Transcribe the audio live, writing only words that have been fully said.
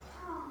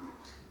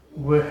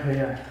we're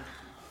here.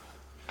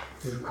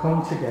 We've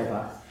come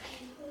together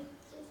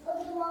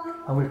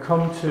and we've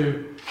come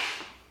to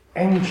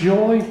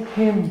enjoy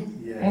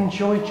Him,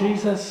 enjoy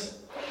Jesus.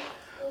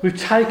 We've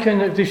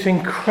taken this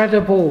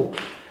incredible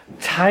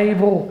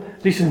table,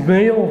 this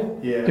meal,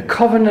 the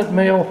covenant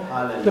meal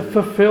that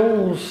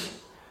fulfills.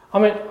 I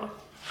mean,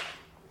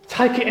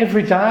 take it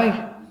every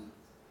day.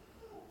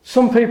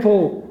 Some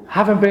people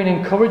haven't been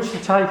encouraged to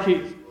take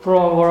it,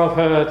 from what I've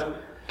heard.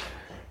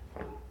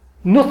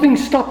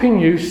 Nothing's stopping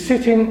you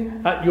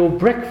sitting at your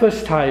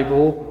breakfast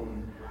table,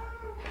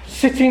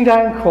 sitting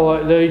down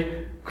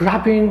quietly,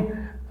 grabbing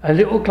a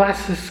little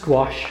glass of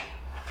squash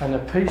and a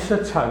piece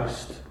of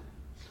toast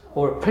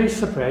or a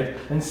piece of bread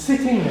and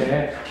sitting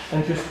there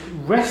and just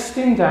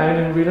resting down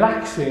and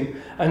relaxing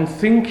and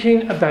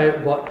thinking about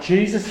what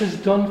Jesus has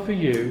done for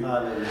you.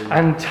 Hallelujah.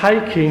 And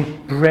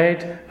taking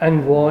bread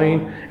and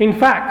wine. In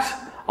fact,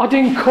 I'd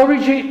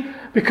encourage it,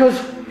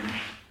 because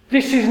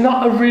this is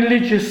not a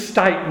religious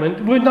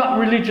statement. We're not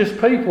religious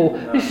people.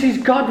 No. This is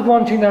God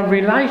wanting a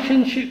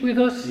relationship with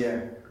us.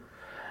 Yeah.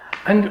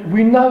 And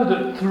we know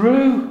that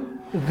through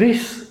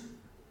this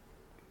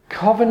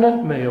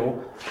covenant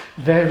meal,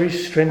 there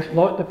is strength.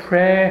 Like the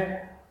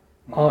prayer,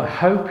 I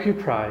hope you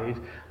prayed,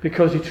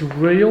 because it's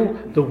real,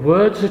 the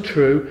words are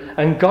true,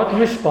 and God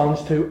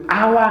responds to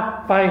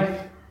our faith.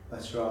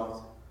 That's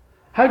right.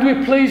 How do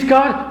we please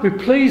God? We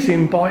please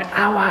Him by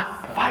our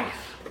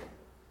faith.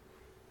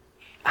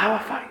 Our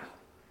faith.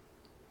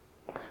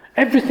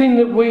 Everything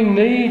that we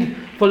need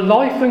for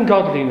life and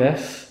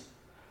godliness,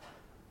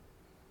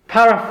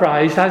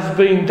 paraphrased, has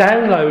been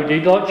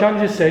downloaded, like John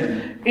just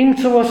said,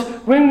 into us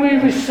when we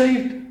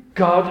received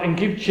God and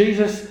give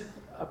Jesus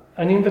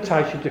an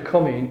invitation to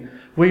come in.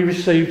 We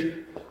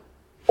received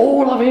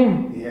all of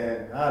Him.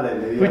 Yeah,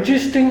 hallelujah. We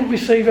just didn't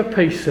receive a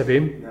piece of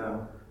Him,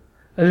 No.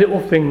 a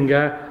little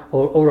finger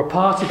or a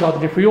part of God.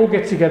 And if we all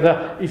get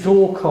together, it's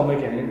all come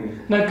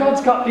again. Now God's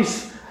got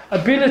this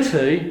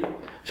ability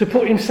to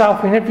put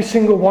Himself in every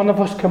single one of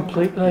us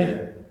completely.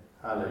 Yeah.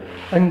 Hallelujah.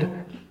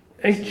 And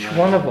each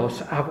one of us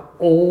have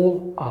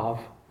all of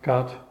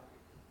God.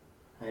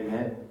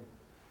 Amen.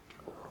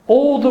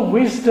 All the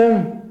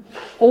wisdom,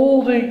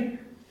 all the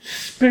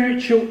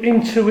spiritual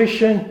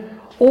intuition,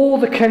 all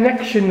the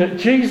connection that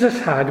Jesus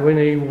had when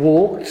He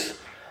walked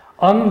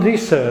on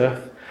this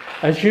earth,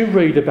 as you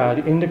read about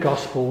it in the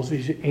Gospels,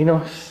 is in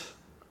us.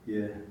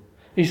 Yeah.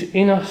 Is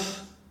in us.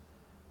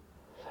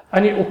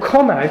 And it will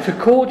come out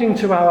according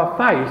to our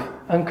faith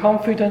and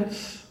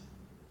confidence.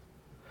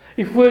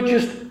 If we're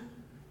just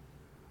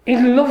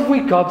in love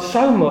with God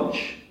so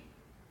much,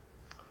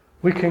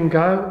 we can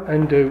go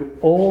and do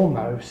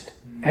almost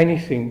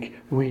anything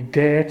we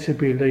dare to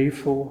believe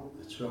for.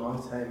 That's right.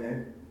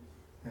 Amen.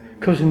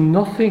 Because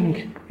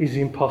nothing is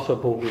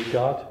impossible with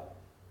God.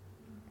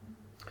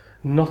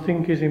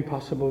 Nothing is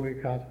impossible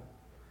with God.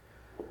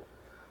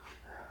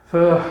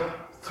 For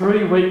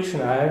 3 weeks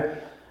now,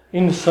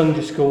 in the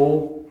Sunday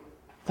school,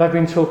 they've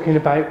been talking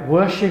about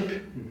worship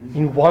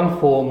in one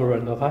form or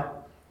another.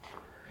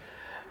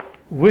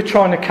 We're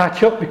trying to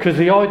catch up, because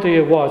the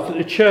idea was that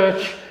the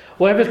church,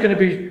 whatever's going to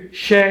be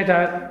shared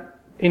out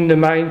in the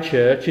main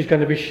church, is going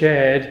to be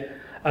shared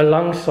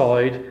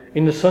alongside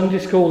in the Sunday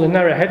school, and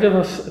they're ahead of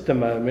us at the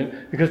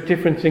moment because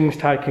different things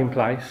taking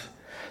place.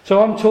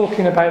 So I'm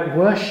talking about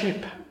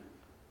worship,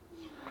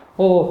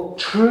 or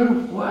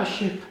true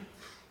worship.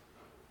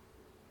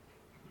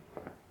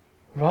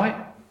 Right?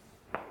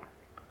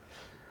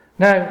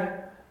 Now,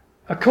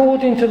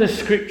 according to the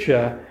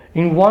scripture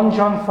in 1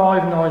 John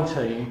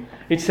 5:19,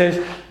 it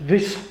says,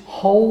 this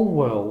whole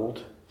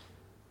world,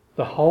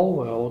 the whole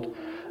world,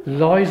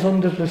 lies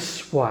under the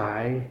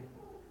sway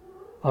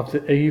of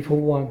the evil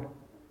one.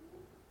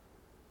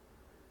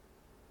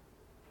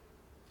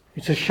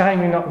 It's a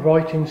shame you're not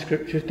writing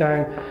scriptures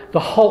down.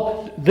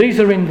 These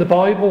are in the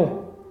Bible.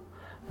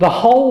 The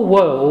whole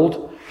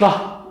world,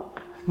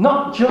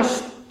 not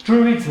just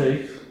Druids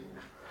Heath,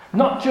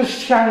 not just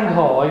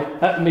Shanghai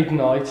at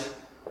midnight.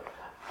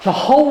 The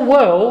whole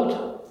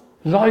world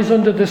lies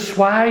under the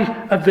sway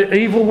of the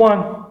evil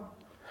one.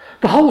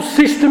 The whole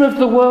system of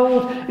the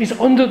world is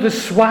under the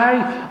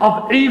sway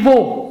of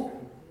evil.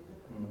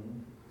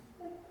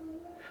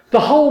 The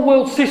whole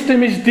world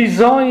system is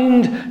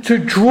designed to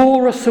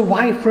draw us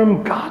away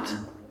from God.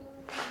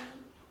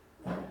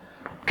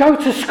 Go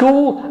to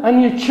school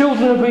and your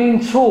children are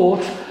being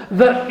taught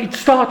that it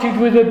started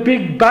with a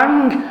big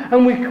bang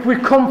and we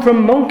come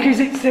from monkeys.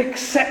 It's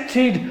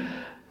accepted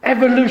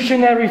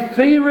evolutionary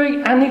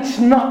theory, and it's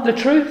not the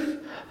truth.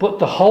 But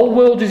the whole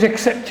world is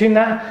accepting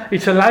that.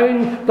 It's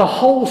allowing the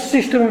whole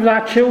system of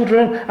our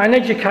children and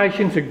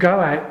education to go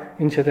out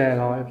into their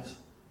lives.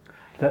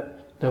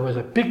 That there was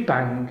a big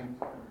bang,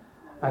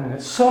 and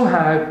that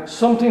somehow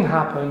something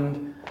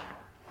happened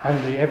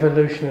and the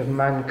evolution of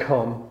man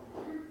come.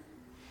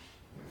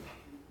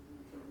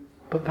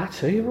 But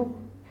that's evil.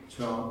 That's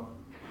right.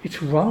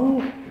 It's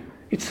wrong.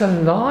 It's a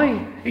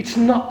lie. It's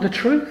not the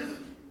truth.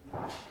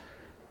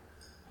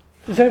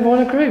 Does everyone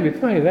agree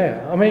with me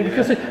there? I mean,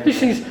 because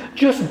this is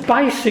just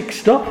basic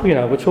stuff,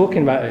 we're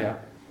talking about here.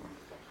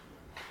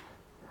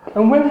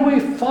 And when we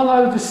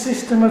follow the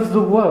system of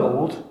the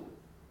world,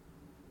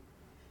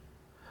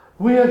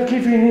 we are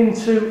giving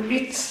into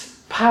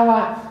its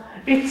power,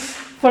 its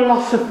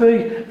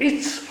philosophy,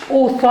 its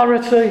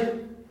authority.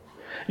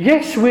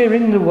 Yes, we're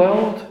in the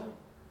world,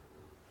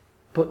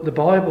 but the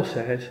Bible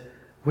says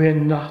we're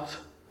not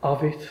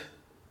of it.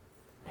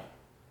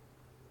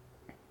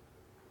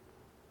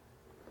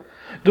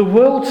 The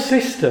world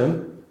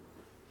system,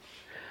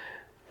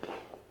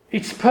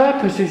 its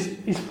purpose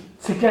is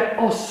to get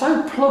us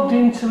so plugged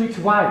into its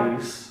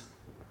ways,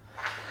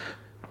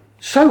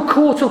 so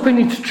caught up in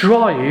its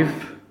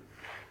drive,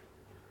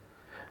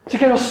 to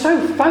get us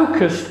so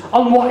focused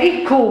on what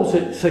it calls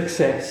its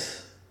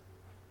success,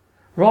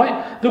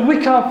 right, that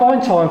we can't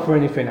find time for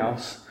anything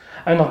else.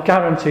 And I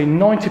guarantee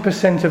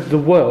 90% of the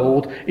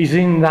world is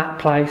in that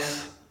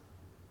place.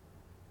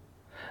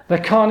 They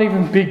can't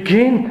even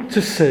begin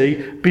to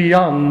see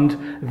beyond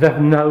their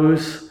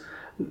nose.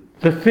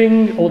 The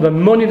thing or the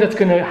money that's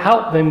going to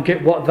help them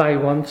get what they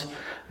want.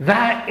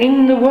 They're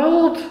in the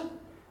world.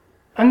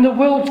 And the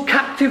world's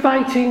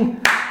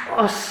captivating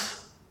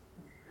us.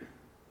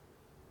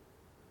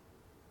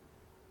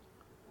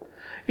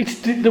 It's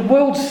the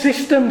world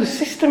system, the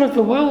system of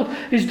the world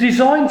is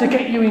designed to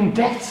get you in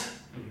debt.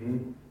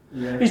 Mm-hmm.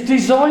 Yeah. It's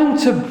designed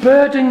to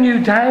burden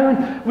you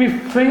down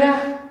with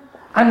fear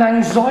and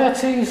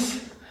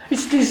anxieties.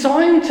 It's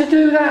designed to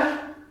do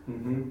that.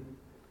 Mm-hmm.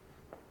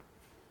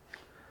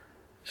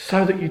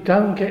 So that you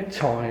don't get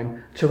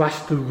time to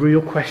ask the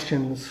real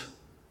questions,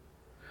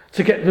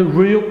 to get the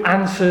real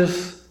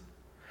answers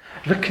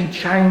that can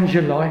change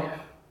your life.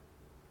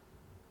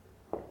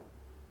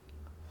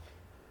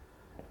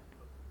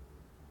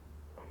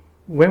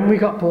 When we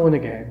got born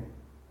again,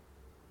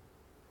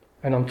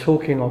 and I'm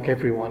talking like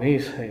everyone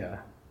is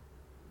here,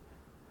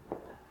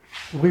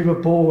 we were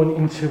born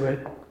into a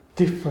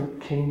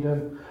different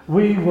kingdom.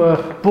 We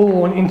were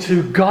born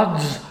into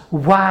God's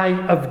way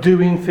of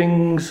doing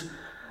things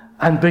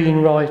and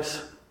being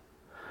right.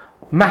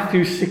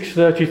 Matthew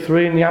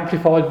 6:33 in the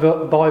Amplified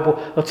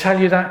Bible will tell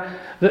you that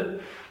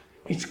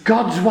it's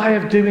God's way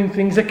of doing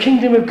things. The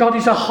kingdom of God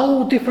is a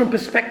whole different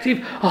perspective,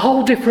 a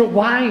whole different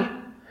way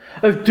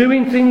of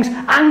doing things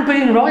and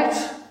being right.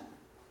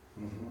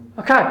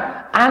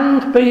 Okay,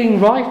 and being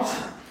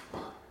right.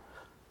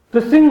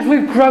 The things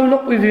we've grown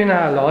up with in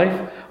our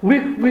life,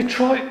 we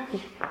try,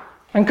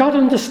 and God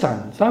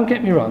understands, don't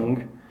get me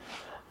wrong,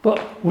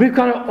 but we've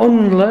got to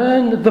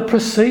unlearn the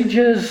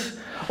procedures,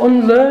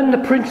 unlearn the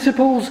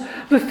principles.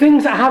 The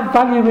things that have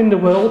value in the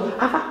world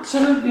have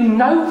absolutely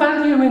no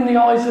value in the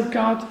eyes of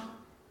God.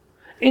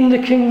 In the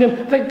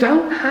kingdom, they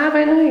don't have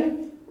any.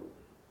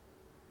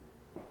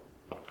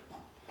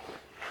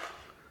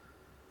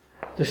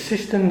 The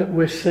system that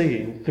we're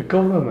seeing, the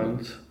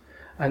government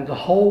and the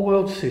whole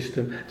world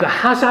system that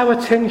has our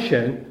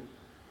attention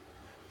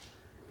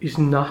is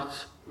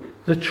not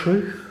the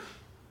truth.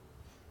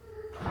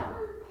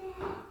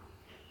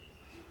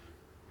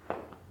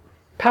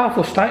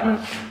 Powerful statement.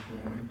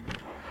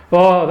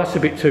 Oh, that's a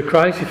bit too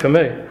crazy for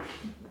me.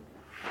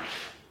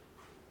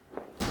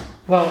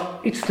 Well,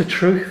 it's the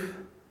truth.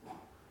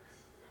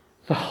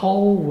 The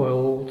whole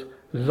world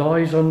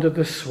lies under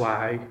the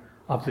sway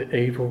of the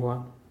evil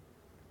one.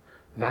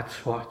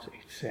 That's what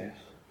it says.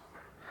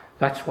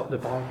 That's what the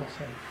Bible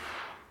says.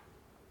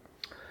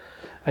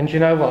 And you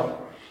know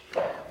what?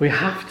 We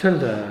have to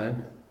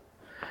learn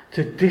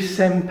to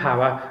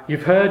disempower.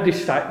 You've heard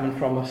this statement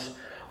from us.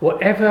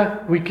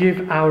 Whatever we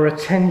give our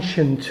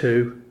attention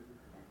to,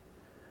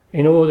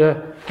 in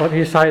order, what do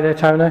you say there,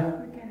 Tony?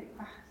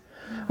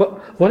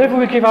 Whatever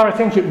we give our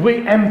attention to,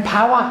 we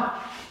empower.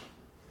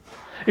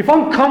 If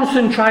I'm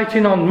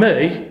concentrating on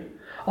me,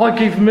 I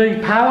give me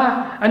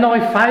power and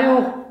I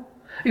fail.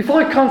 If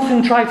I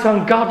concentrate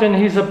on God and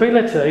His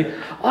ability,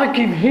 I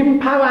give Him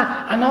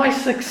power and I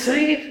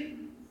succeed.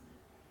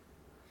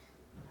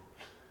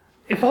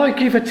 If I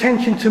give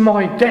attention to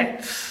my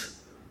debts,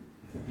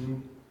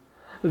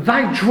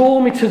 they draw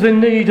me to the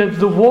need of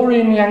the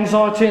worry and the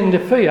anxiety and the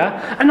fear,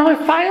 and I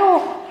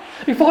fail.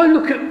 If I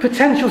look at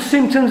potential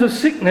symptoms of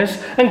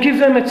sickness and give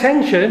them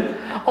attention,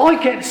 I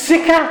get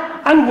sicker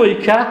and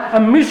weaker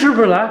and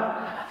miserabler.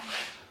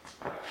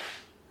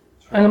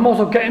 And I might as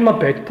well get in my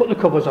bed, put the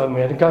covers over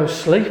me head and go to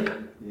sleep.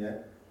 Yeah.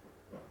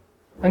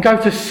 And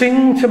go to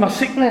sing to my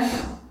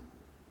sickness.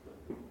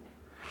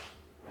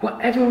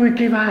 Whatever we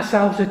give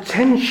ourselves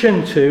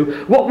attention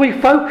to, what we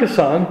focus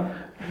on,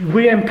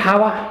 we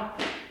empower.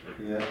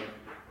 Yeah.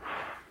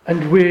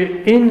 And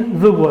we're in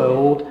the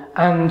world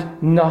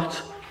and not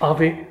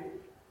of it.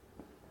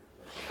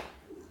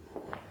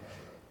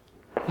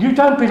 You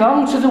don't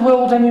belong to the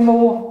world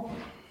anymore,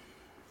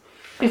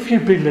 if you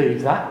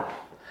believe that.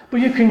 But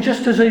you can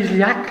just as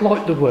easily act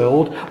like the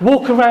world,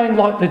 walk around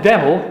like the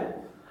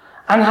devil,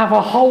 and have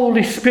a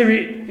Holy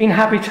Spirit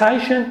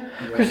inhabitation.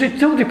 Because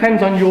it all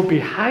depends on your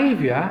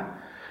behaviour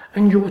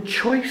and your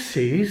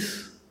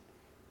choices.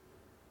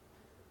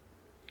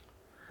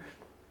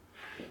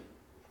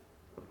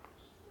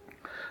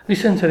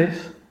 Listen to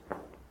this.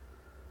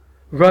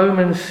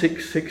 Romans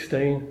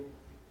 6:16.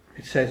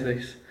 It says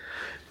this.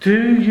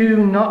 Do you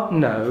not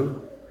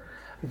know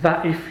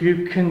that if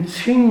you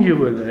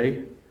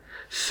continually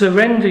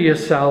surrender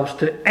yourselves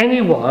to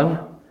anyone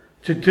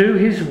to do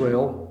his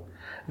will,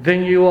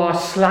 then you are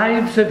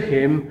slaves of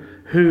him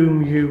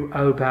whom you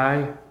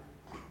obey?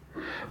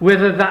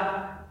 Whether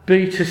that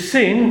be to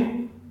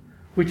sin,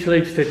 which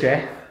leads to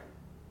death,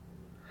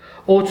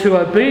 or to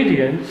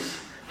obedience,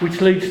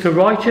 which leads to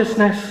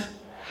righteousness.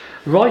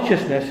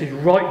 Righteousness is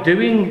right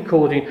doing,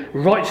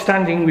 right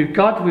standing with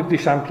God, with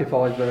this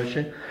amplified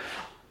version.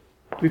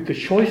 With the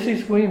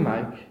choices we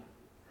make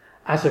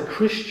as a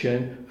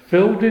Christian,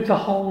 filled with the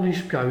Holy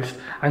Ghost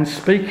and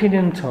speaking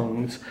in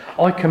tongues,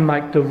 I can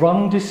make the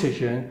wrong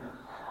decision,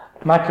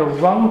 make a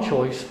wrong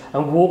choice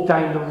and walk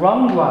down the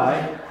wrong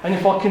way, and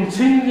if I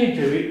continually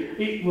do it,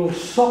 it will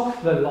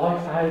suck the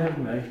life out of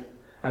me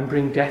and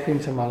bring death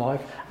into my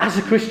life as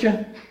a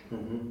Christian.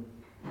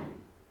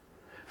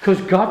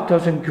 Because God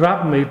doesn't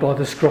grab me by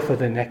the scruff of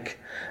the neck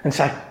and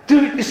say,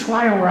 do it this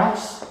way or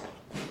else.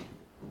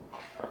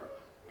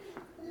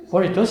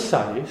 What he does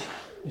say is,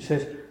 he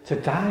says,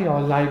 today I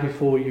lay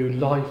before you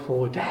life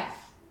or death.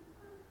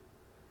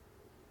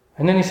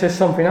 And then he says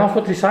something else.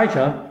 What did he say,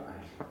 John?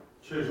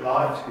 Choose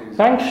life.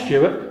 Thanks,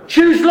 Stuart.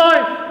 Choose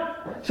life.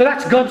 So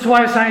that's God's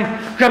way of saying,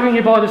 grabbing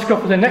you by the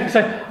scruff of the neck and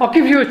saying, I'll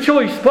give you a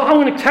choice, but I'm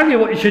going to tell you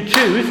what you should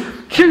choose.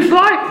 Choose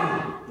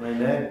life.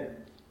 Amen.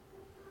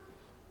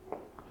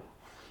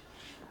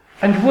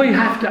 And we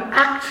have to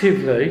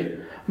actively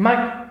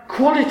make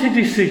quality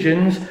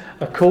decisions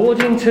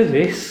according to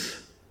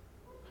this,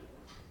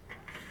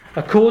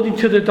 according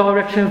to the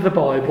direction of the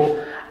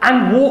Bible,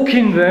 and walk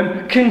in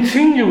them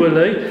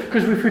continually,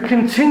 because if we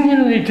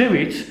continually do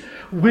it,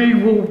 we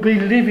will be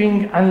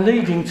living and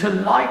leading to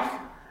life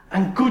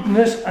and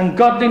goodness and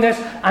godliness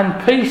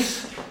and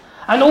peace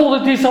and all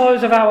the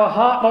desires of our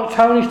heart, like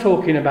Tony's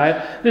talking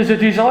about. There's a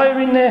desire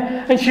in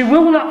there, and she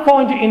will not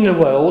find it in the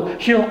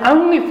world. She'll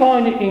only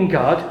find it in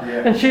God,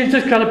 and she's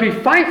just got to be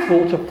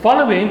faithful to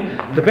following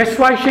the best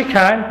way she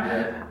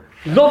can,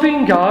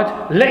 loving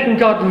God, letting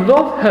God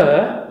love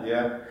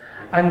her,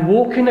 and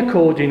walking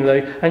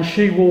accordingly, and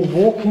she will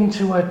walk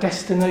into her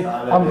destiny.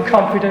 I'm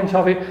confident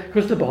of it,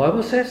 because the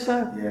Bible says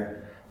so.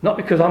 Not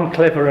because I'm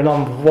clever and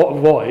I'm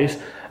wise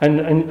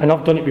and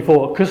I've done it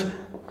before, because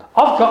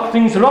I've got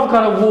things that I've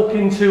got to walk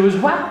into as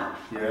well.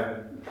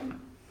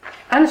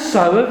 And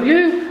so have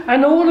you.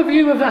 And all of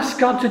you have asked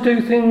God to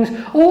do things.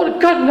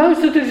 God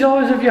knows the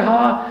desires of your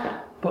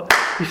heart. But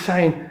he's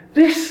saying,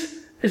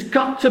 this has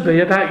got to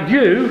be about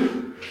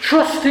you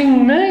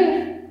trusting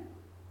me.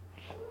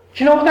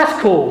 Do you know what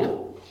that's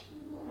called?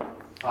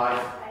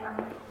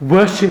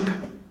 Worship.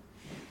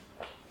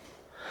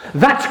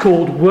 That's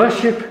called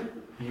worship.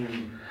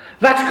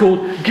 That's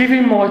called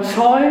giving my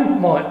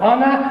time, my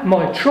honour,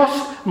 my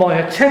trust, my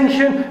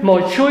attention,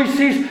 my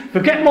choices.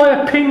 Forget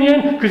my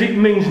opinion, because it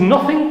means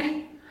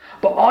nothing.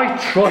 But I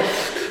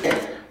trust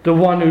the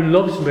one who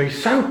loves me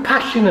so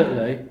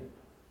passionately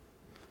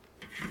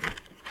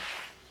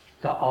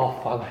that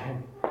I'll follow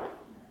him.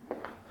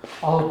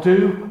 I'll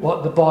do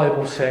what the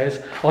Bible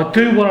says. I'll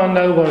do what I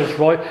know what is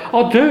right.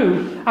 I'll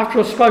do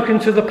after I've spoken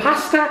to the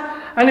pastor.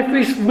 And if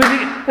he's with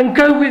it, and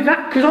go with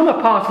that, because I'm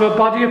a part of a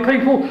body of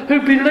people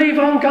who believe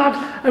on God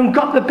and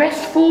got the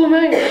best for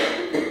me.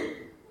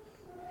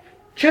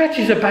 Church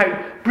is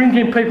about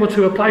bringing people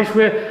to a place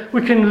where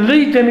we can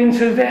lead them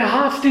into their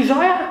heart's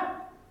desire.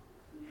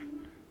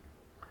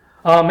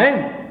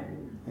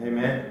 Amen.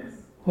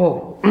 Amen.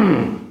 Well,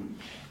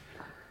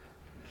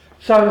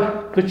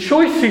 so the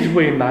choices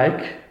we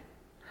make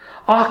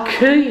are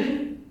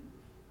key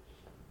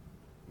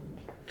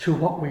to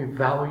what we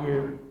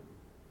value.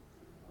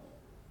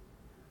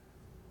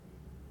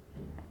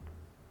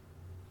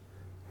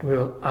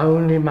 We'll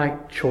only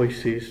make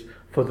choices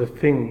for the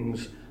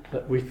things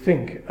that we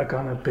think are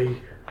going to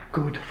be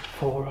good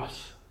for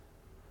us.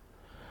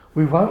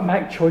 We won't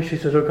make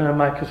choices that are going to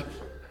make us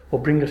or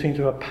bring us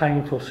into a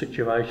painful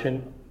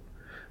situation.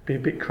 Be a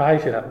bit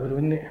crazy, that would,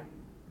 wouldn't it?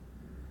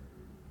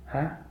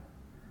 Huh?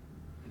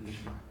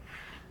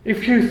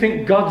 If you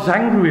think God's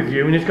angry with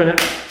you and he's going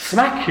to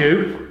smack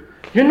you,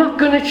 you're not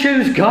going to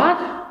choose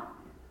God.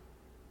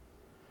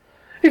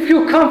 If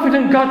you're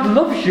confident God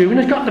loves you and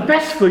has got the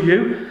best for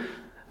you,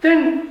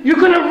 then you're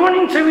going to run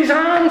into his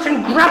arms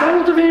and grab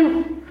hold of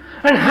him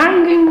and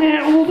hang in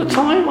there all the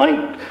time.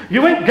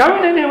 You ain't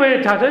going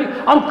anywhere, Daddy.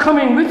 I'm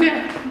coming with you.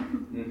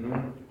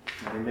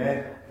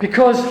 Amen.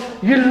 Because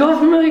you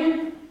love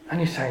me. And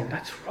he's saying,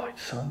 that's right,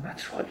 son.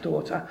 That's right,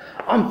 daughter.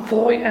 I'm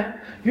for you.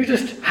 You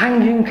just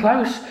hang in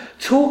close.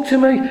 Talk to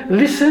me.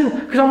 Listen,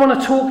 because I want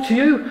to talk to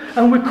you.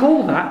 And we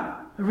call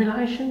that a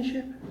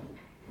relationship.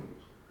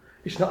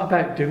 It's not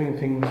about doing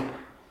things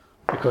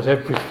because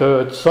every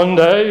third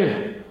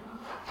Sunday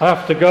I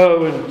have to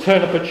go and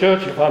turn up at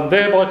church. If I'm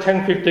there by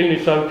 10:15,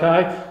 it's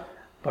okay.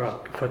 But I'm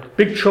for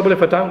big trouble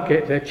if I don't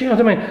get there. Do you know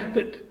what I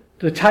mean?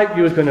 The tape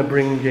you was going to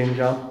bring in,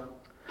 John,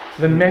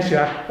 the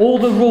measure, all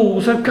the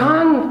rules have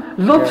gone.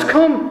 Love's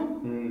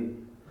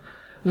come.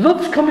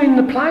 Love's come in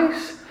the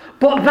place.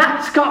 But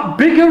that's got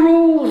bigger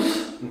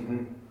rules.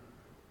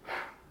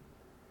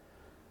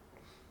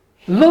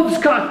 loves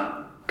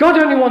God. God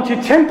only wanted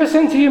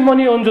 10% of your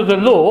money under the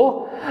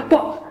law,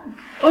 but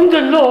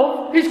under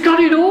love, He's got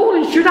it all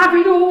and should have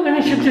it all,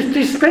 and He should just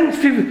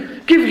dispense to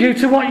give you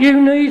to what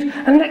you need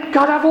and let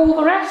God have all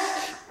the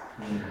rest.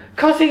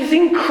 Because He's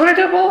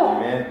incredible.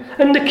 Amen.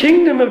 And the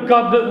kingdom of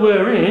God that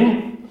we're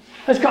in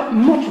has got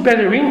much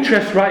better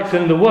interest rates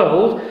than the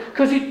world,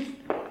 because it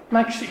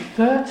makes it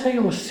 30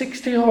 or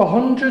 60 or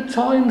 100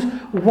 times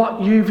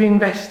what you've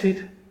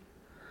invested.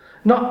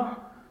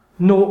 Not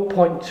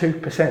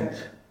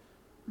 0.2%.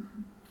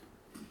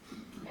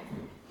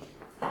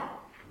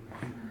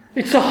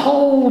 It's a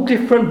whole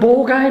different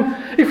ball game.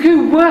 If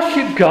you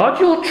worship God,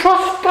 you'll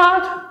trust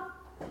God.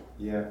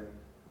 Yeah.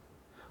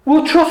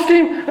 We'll trust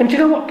Him. And do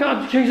you know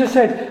what Jesus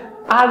said?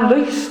 Our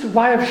least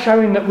way of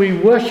showing that we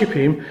worship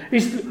Him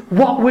is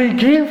what we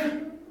give.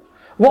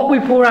 What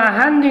we put our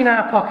hand in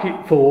our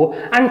pocket for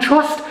and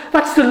trust.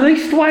 That's the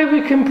least way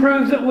we can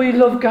prove that we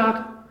love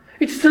God.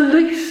 It's the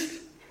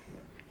least.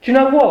 Do you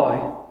know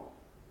why?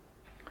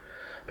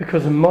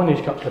 Because money's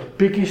got the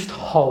biggest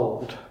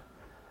hold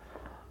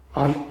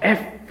on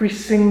every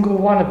single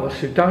one of us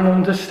who don't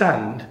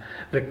understand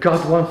that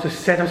God wants to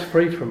set us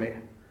free from it.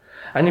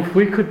 And if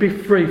we could be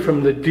free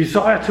from the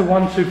desire to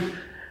want to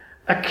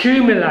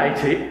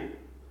accumulate it,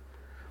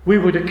 we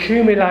would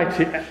accumulate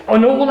it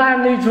and all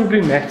our needs would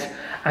be met,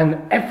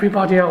 and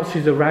everybody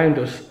else's around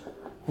us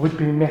would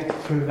be met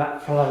through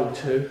that flow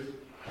too.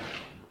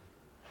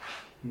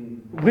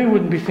 We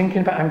wouldn't be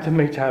thinking about having to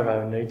meet our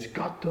own needs.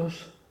 God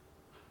does.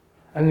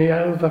 And the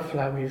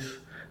overflow is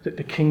that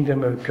the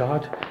kingdom of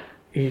God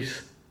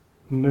is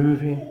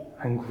moving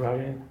and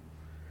growing.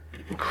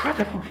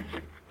 Incredible.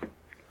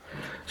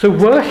 So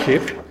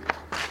worship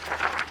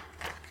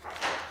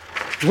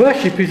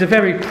is a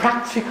very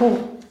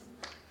practical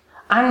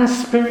and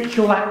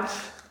spiritual act.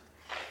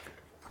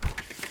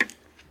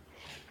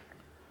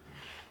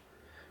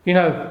 You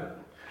know,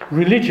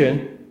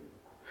 religion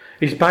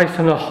is based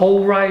on a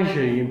whole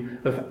regime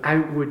of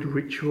outward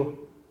ritual,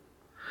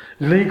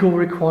 legal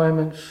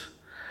requirements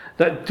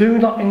that do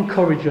not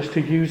encourage us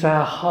to use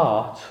our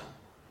heart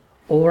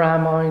or our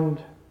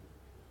mind.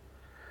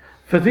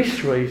 For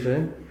this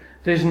reason,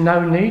 there's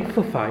no need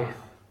for faith,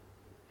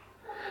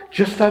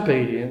 just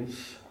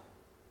obedience.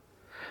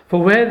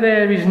 For where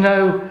there is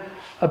no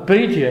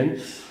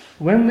obedience,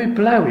 when we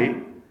blow it,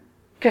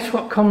 guess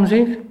what comes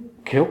in?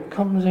 Guilt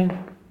comes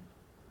in.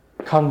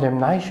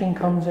 Condemnation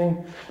comes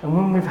in. And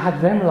when we've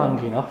had them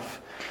long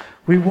enough,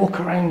 we walk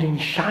around in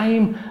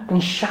shame,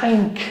 and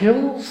shame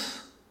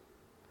kills.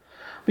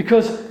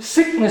 Because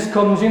sickness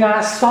comes in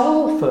our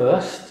soul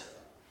first,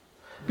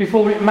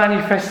 before it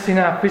manifests in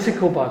our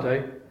physical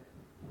body.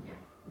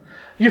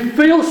 You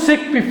feel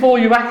sick before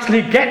you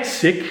actually get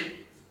sick,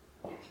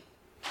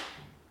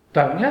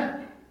 don't you?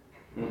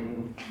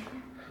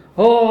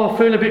 Oh, I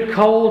feel a bit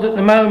cold at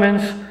the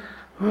moment.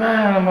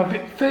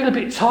 Man, feel a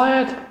bit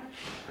tired.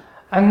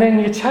 And then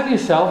you tell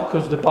yourself,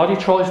 because the body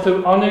tries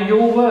to honour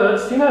your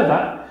words, do you know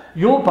that?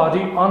 Your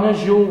body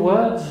honours your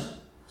words.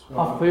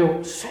 I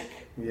feel sick.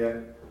 Yeah.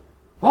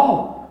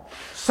 Oh,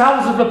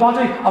 cells of the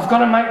body, I've got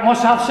to make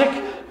myself sick,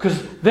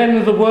 because then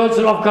are the words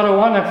that I've got to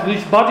honour for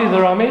this body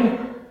that I'm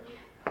in.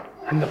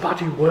 And the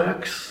body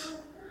works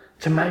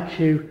to make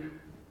you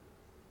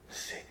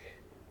sick.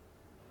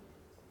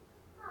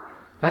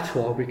 That's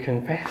why we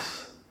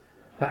confess.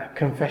 That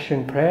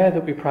confession prayer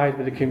that we prayed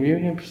with the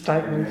communion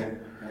statement.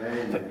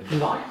 Amen. That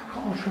life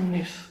comes from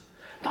this,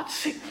 not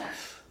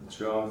sickness. That's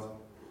right.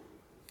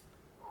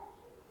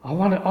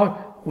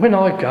 When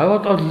I go,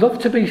 I'd love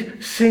to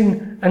be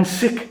sin and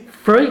sick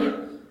free.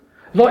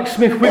 Like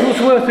Smith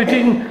Wigglesworth, who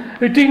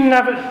didn't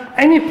have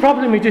any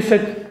problem. He just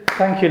said,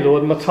 "Thank you,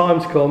 Lord, my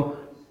time's come,"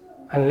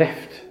 and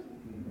left.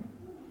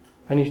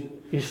 And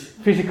his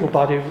physical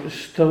body was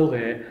still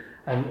there,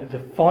 and the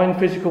fine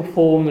physical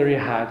form that he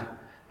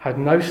had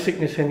no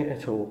sickness in it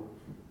at all.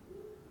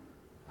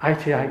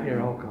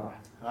 88-year-old guy.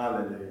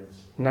 Hallelujah.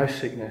 No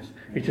sickness.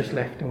 He just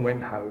left and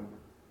went home.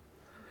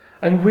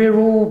 And we're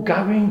all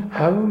going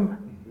home.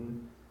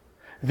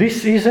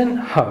 This isn't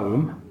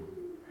home.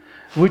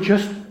 We're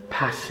just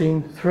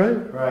passing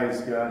through.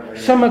 Praise God.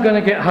 Some are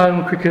going to get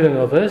home quicker than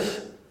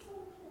others.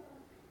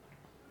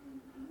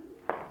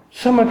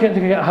 Some are going to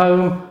get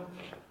home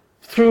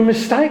through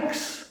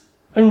mistakes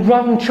and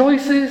wrong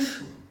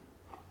choices.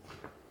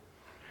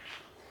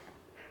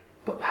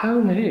 But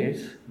home it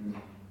is.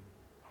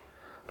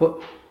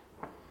 But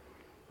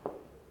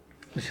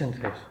listen to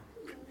this.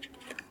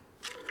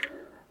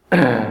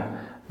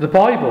 The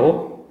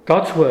Bible,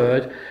 God's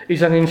Word,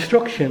 is an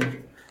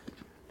instruction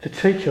to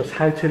teach us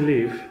how to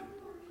live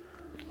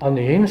on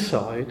the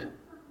inside,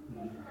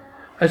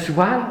 as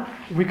well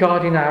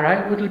regarding our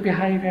outward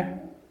behaviour.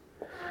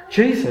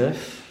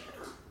 Jesus,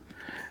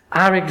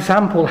 our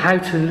example how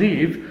to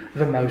live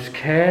the most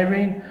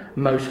caring,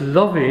 most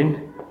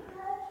loving,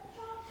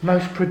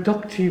 most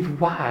productive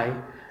way.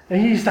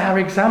 He's our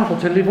example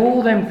to live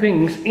all them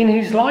things in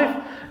his life.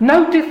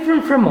 No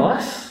different from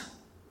us.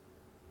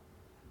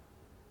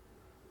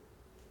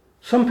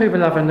 Some people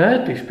haven't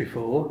heard this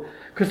before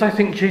because they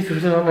think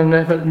Jesus was on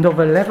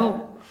another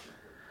level.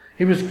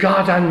 He was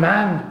God and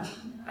man.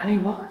 And he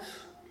was.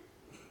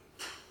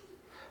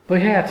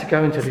 But he had to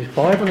go into this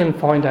Bible and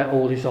find out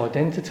all his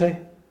identity.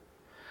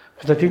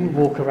 Because they didn't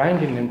walk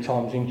around in them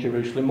times in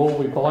Jerusalem, all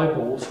with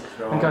Bibles,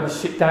 and go to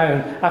sit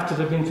down after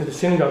they've been to the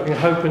synagogue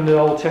and open the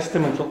Old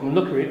Testament up and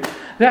look at it.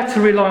 They had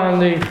to rely on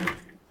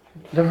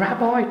the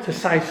rabbi to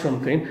say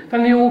something.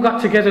 Then they all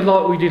got together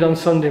like we did on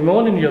Sunday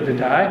morning the other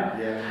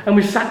day, and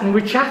we sat and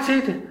we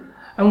chatted,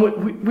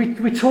 and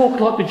we talked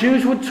like the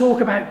Jews would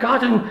talk about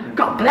God and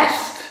got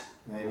blessed.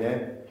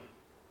 Amen.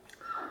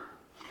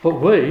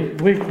 But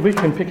we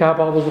can pick our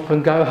Bibles up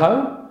and go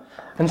home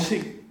and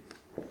sit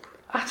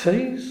at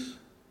ease,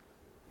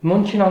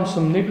 munching on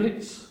some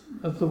niblets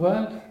of the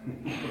word.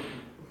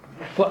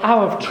 But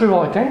our true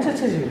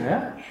identity's in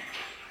here.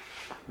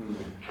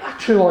 Our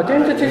true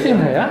identity's in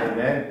here.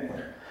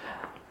 Amen.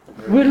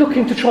 We're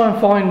looking to try and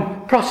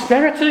find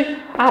prosperity.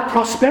 Our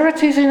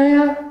prosperity's in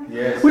here.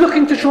 Yes. We're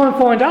looking to try and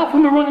find health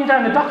when we're running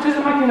down the doctors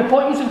and making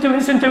appointments and doing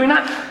this and doing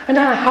that. And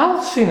our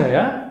health's in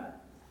here.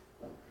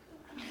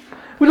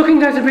 We're looking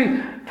there to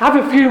have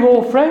a few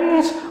more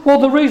friends. Well,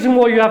 the reason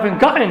why you haven't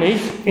got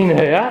any's in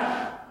here.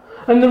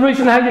 And the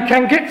reason how you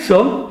can get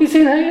some is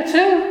in here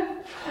too.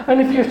 And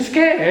if you're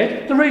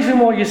scared, the reason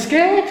why you're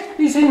scared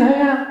is in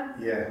here.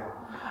 Yeah.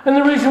 And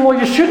the reason why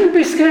you shouldn't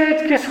be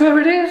scared, guess where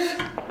it is?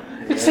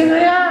 It's in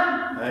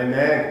here.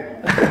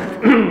 Amen.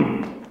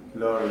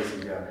 Glory to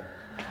God.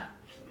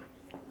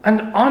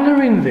 And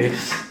honouring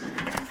this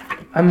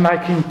and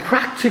making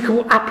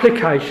practical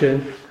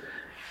application,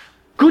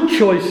 good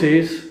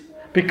choices,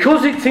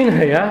 because it's in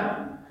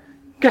here,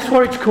 guess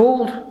what it's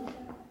called?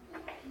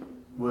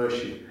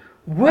 Worship.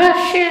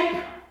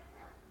 Worship.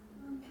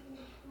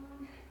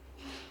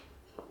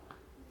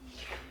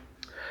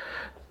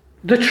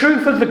 The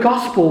truth of the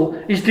gospel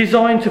is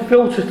designed to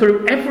filter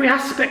through every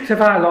aspect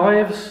of our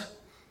lives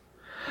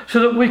so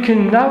that we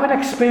can know and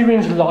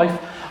experience life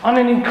on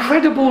an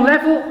incredible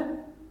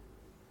level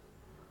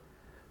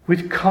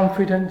with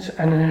confidence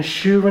and an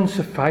assurance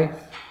of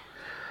faith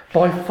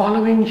by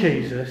following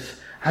Jesus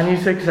and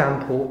his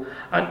example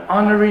and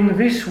honouring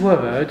this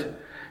word.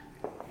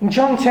 In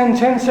John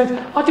 10:10 said,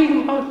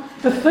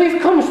 the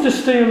thief comes to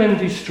steal and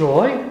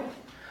destroy,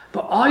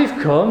 but I've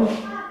come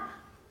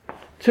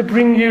to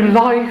bring you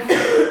life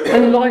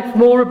and life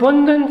more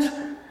abundant.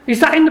 Is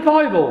that in the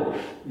Bible?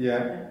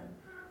 Yeah.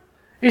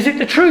 Is it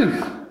the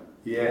truth?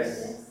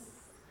 Yes.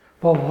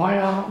 Well, why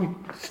aren't we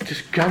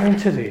just going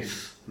to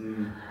this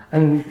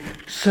and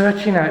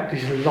searching out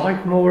this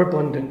life more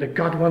abundant that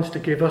God wants to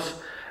give us?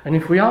 And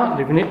if we aren't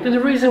living it, then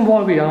the reason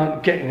why we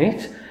aren't getting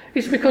it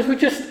is because we're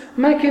just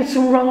making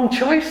some wrong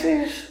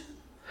choices.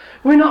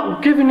 We're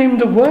not giving him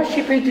the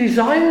worship he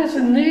desires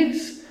and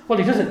needs. Well,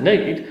 he doesn't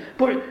need,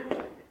 but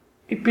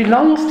it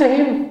belongs to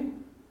him.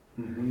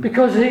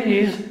 Because he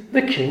is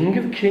the King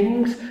of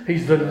Kings.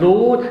 He's the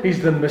Lord.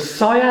 He's the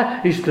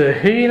Messiah. He's the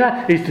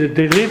healer. He's the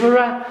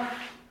deliverer.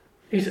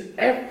 He's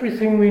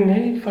everything we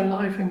need for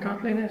life and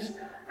godliness.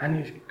 And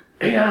he's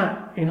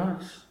here in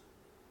us.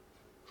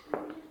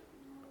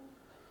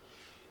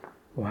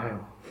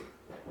 Wow.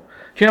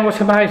 Do you know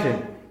what's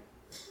amazing?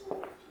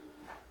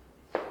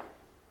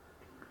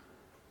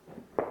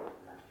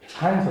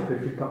 Hands up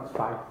if you've got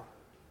faith.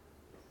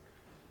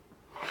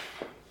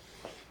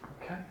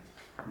 Okay?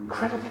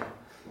 Incredible.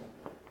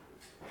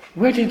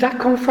 Where did that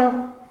come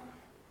from?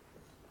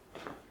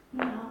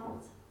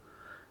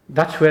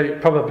 That's where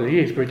it probably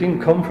is, but it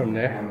didn't come from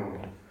there.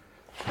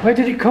 Where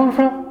did it come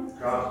from?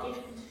 God.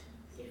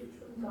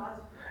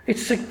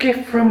 It's a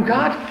gift from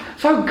God.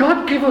 So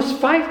God give us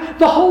faith.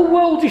 The whole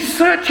world is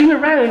searching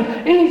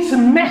around in its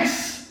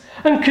mess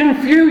and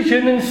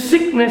confusion and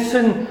sickness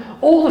and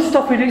all the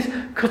stuff it is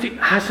because it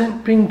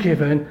hasn't been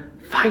given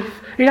faith.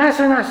 It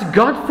hasn't asked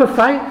God for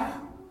faith.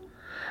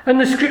 And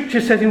the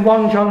scripture says in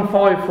 1 John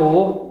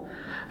 5:4,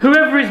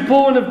 whoever is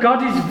born of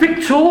God is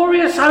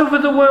victorious over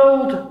the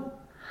world.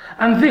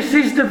 And this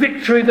is the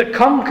victory that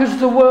conquers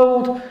the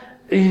world,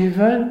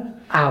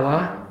 even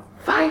our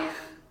faith.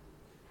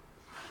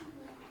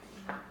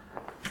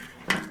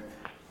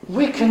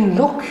 We can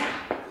look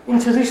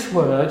into this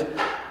word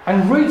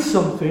and read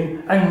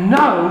something and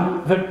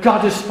know that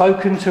God has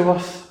spoken to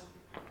us.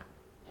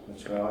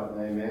 That's right.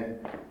 Amen.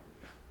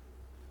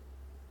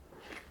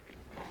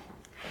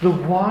 The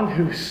one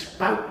who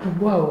spoke the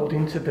world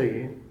into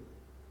being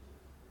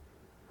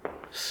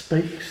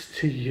speaks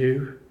to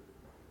you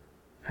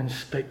and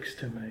speaks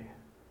to me.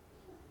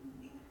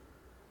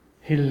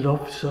 He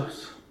loves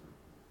us.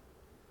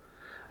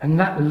 And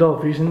that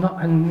love is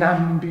not a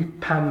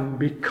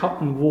namby-pamby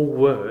cotton wool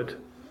word.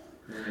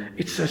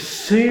 It's a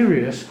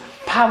serious,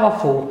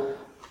 powerful,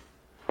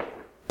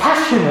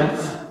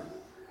 passionate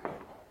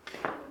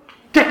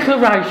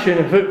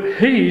declaration that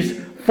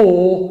He's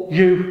for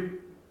you.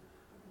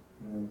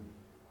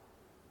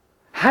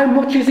 How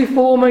much is He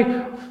for me?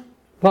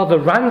 Well, the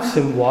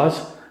ransom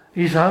was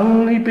His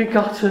only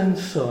begotten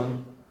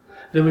Son.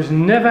 There was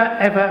never,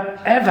 ever,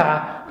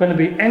 ever going to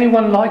be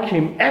anyone like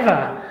Him,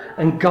 ever.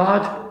 And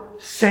God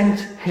sent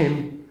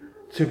Him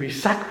to be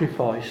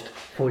sacrificed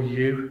for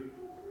you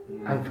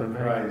and for me.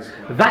 Praise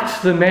God.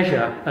 That's the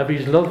measure of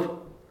his love.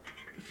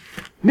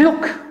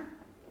 Milk.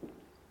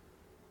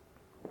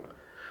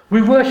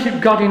 We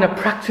worship God in a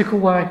practical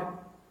way.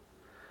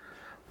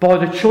 By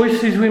the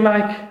choices we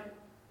make.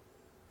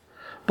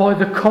 By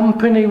the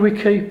company we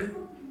keep.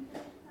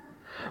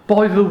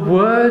 By the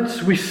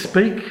words we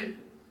speak.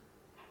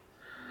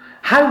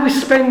 How we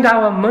spend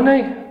our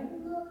money.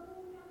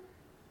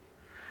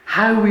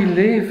 How we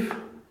live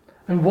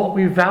and what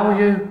we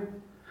value.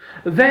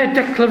 They're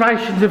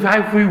declarations of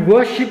how we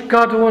worship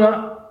God or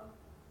not.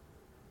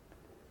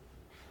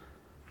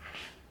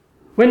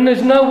 When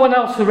there's no one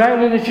else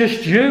around and it's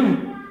just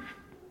you,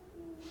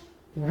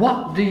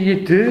 what do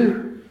you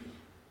do?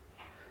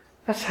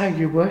 That's how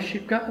you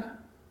worship God.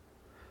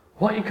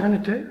 What are you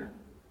going to do?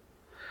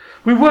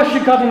 We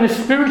worship God in a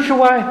spiritual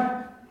way.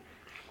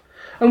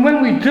 And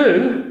when we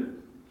do,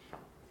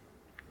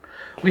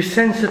 we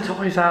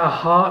sensitise our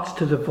hearts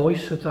to the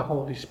voice of the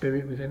Holy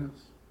Spirit within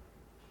us.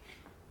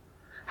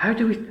 How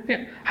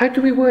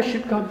do we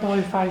worship God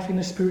by faith in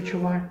a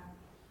spiritual way?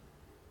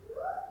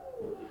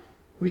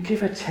 We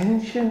give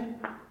attention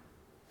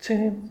to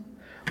Him.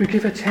 We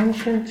give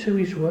attention to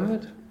His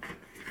Word.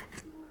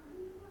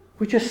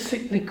 We just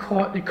simply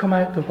quietly come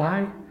out the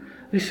way.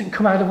 Listen,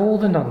 come out of all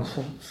the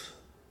nonsense.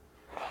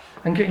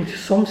 And get into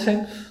some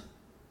sense.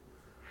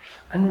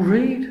 And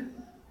read.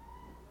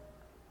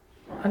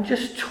 And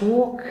just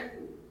talk.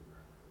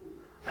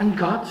 And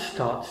God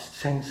starts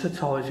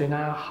sensitising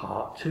our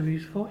heart to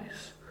His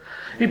voice.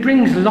 He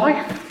brings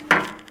life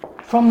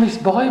from this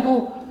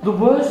Bible. The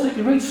words that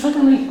you read,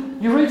 suddenly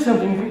you read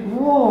something, you think,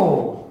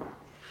 whoa,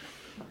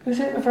 has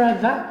it ever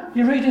had that?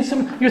 You're reading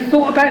something, you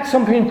thought about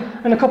something,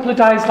 and a couple of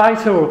days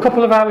later, or a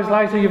couple of hours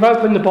later, you've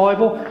opened the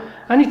Bible,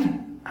 and it's,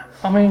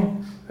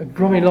 a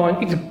grummy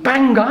line, it's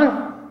bang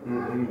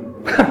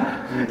on.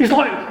 It's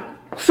like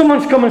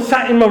someone's come and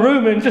sat in my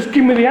room and just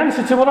given me the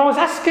answer to what I was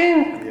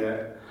asking.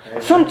 Yeah.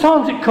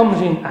 Sometimes it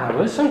comes in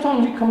hours,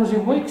 sometimes it comes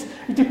in weeks,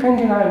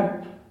 depending on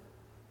how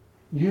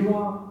you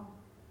are.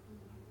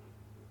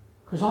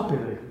 Because I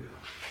believe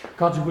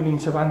God's willing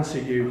to answer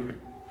you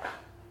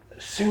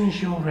as soon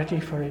as you're ready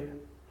for it.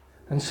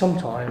 And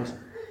sometimes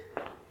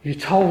you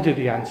told you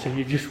the answer,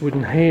 you just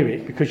wouldn't hear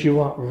it because you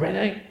aren't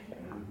ready.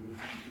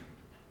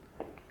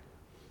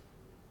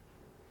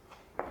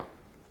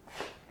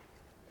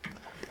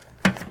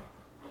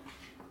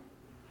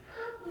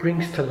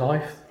 Brings to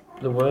life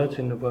the words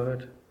in the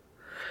Word.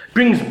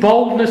 Brings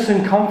boldness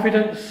and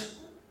confidence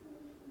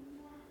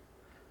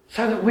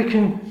so that we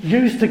can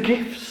use the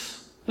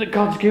gifts that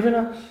God's given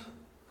us.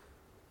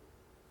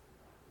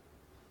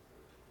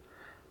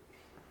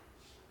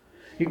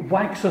 It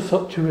wakes us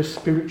up to a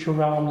spiritual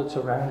realm that's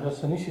around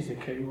us, and this is a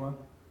key one.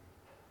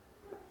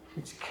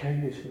 It's key,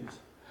 this is.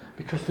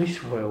 Because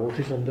this world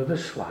is under the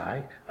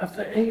sway of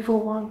the evil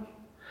one.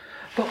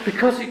 But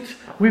because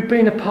we've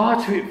been a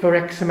part of it for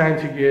X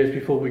amount of years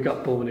before we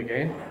got born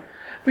again,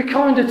 we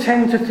kind of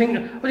tend to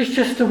think, well, it's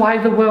just the way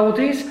the world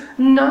is.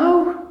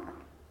 No.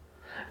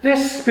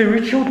 There's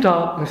spiritual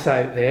darkness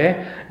out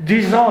there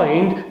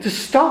designed to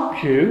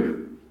stop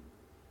you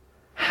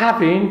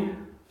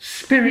having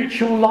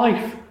spiritual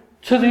life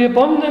to the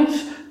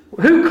abundance.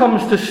 Who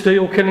comes to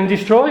steal, kill and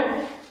destroy?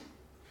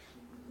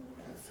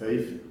 The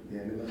thief.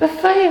 The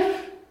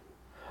thief.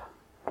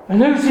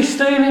 And who's he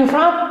stealing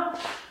from?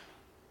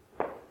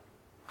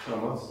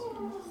 From us.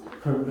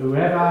 From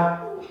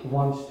whoever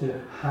wants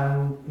to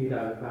hand it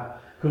over.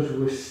 Because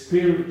we're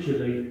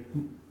spiritually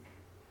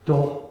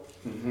dull.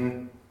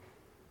 Mm-hmm.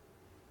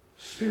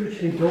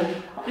 Spiritually dull.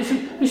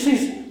 This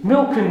is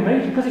milk and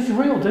meat because it's a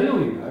real deal,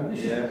 you know.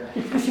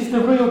 This is the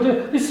real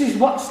deal. This is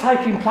what's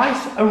taking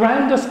place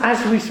around us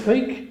as we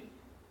speak.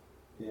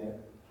 Yeah.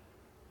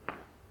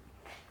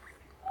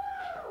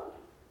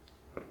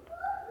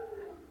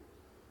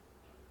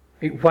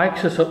 It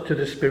wakes us up to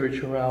the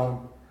spiritual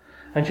realm.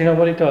 And do you know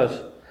what it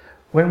does?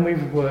 When we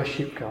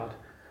worship God,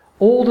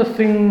 all the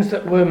things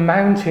that were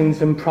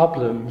mountains and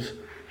problems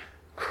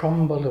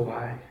crumble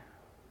away.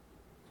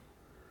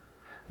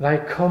 They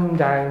come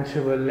down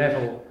to a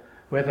level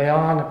where they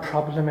aren't a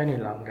problem any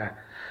longer.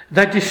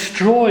 It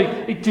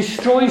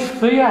destroys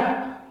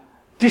fear.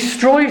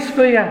 Destroys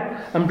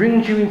fear and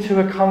brings you into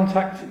in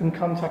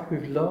contact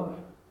with love.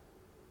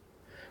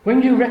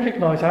 When you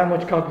recognise how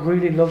much God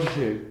really loves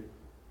you,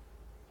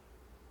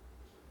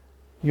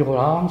 your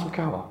arms will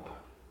go up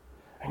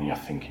and you're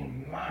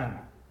thinking, man,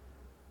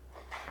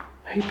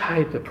 He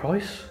paid the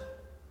price.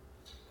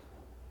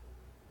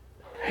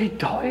 He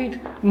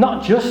died,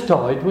 not just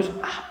died, was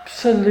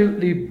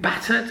absolutely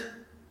battered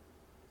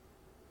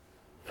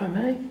for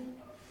me.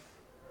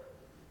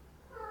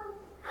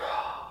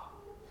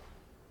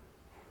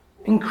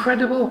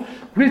 Incredible.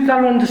 With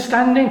that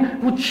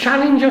understanding, would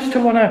challenge us to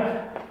want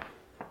to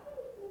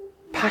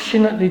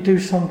passionately do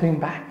something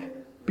back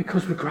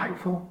because we're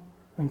grateful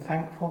and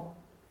thankful.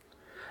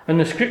 And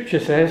the scripture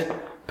says,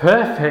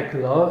 perfect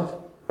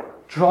love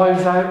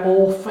drives out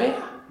all fear.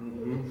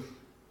 Mm-hmm.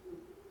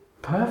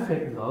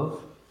 Perfect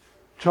love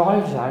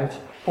drives out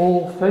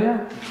all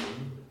fear.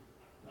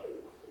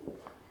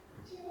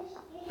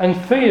 And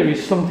fear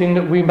is something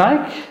that we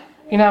make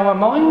in our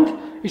mind.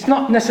 It's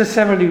not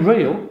necessarily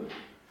real.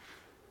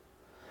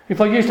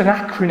 If I used an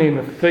acronym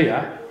of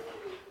fear,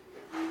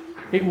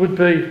 it would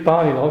be,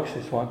 Barney likes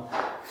this one,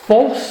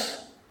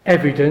 false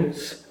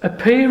evidence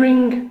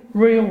appearing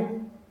real.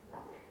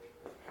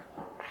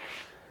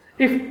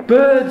 If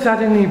birds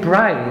had any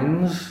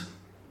brains,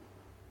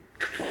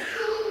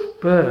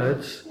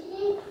 birds,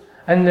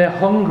 and they're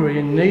hungry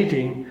and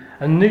needing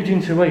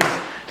to eat,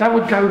 they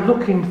would go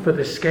looking for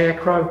the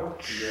scarecrow.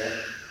 Yeah.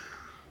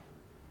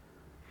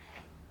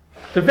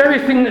 The very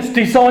thing that's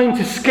designed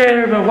to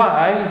scare them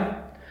away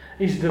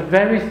is the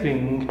very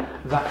thing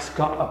that's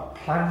got a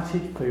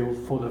planted field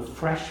full of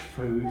fresh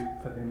food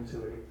for them to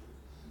eat.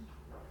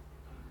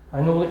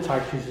 And all it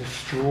takes is a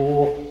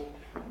straw,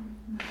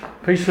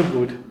 piece of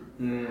wood,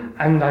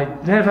 and they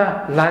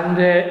never land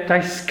there.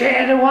 They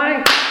scared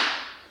away.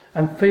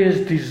 And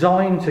fear's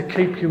designed to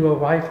keep you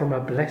away from a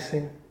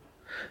blessing.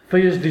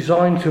 Fear's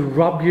designed to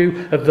rob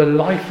you of the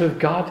life of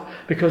God,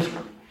 because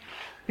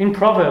in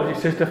Proverbs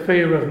it says the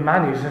fear of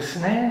man is a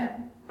snare.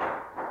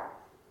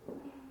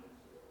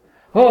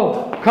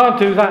 Oh, can't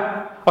do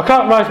that. I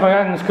can't raise my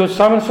hands because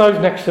so-and-so's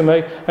next to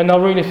me and they'll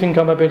really think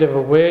I'm a bit of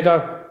a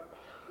weirdo.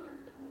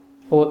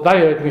 Or they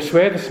heard me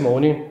swear this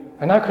morning,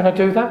 and how can I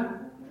do that?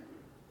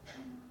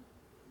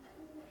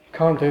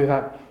 Can't do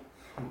that.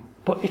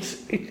 But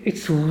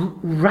it's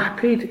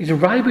rapid, it's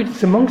rabid,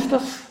 it's amongst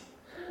us.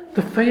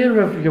 The fear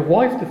of your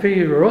wife, the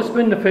fear of your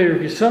husband, the fear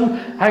of your son,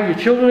 how your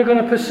children are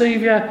going to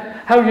perceive you,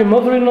 how your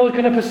mother-in-law is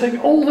going to perceive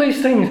you, all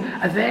these things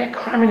are there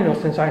cramming in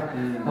us and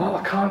saying, oh,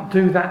 I can't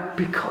do that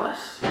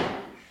because.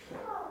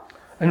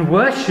 And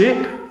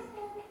worship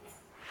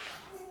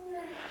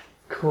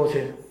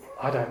causes,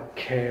 I don't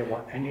care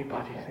what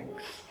anybody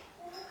thinks.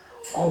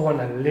 I want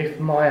to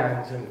lift my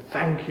hands and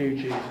thank you,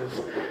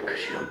 Jesus, because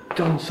you've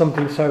done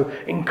something so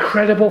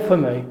incredible for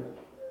me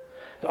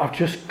that I've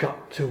just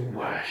got to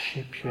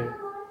worship you.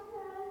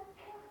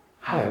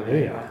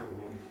 Hallelujah.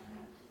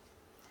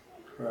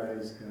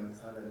 Praise God.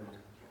 Hallelujah.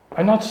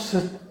 And I'd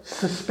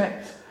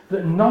suspect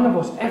that none of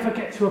us ever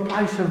get to a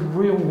place of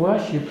real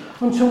worship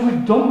until we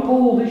dump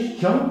all this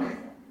junk.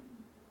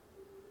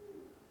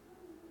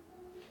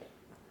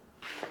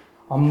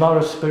 I'm not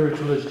as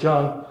spiritual as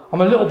John.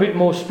 I'm a little bit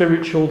more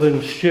spiritual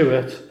than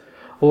Stuart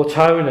or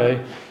Tony.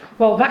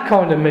 Well, that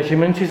kind of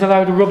measurement is a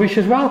load of rubbish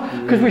as well,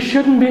 because we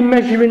shouldn't be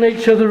measuring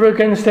each other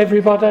against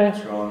everybody.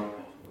 That's right.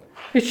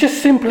 It's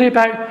just simply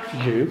about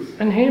you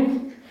and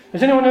him.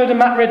 Has anyone heard of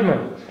Matt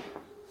Redman?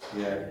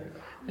 Yeah.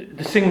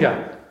 The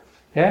singer?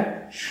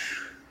 Yeah?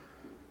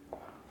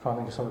 Can't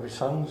think of some of his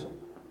songs.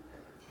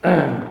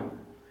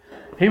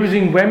 He was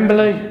in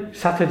Wembley a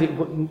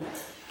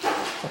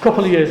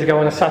couple of years ago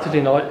on a Saturday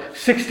night.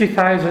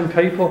 60,000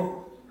 people.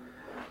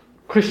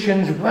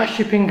 Christians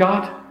worshipping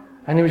God,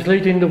 and he was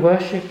leading the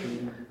worship.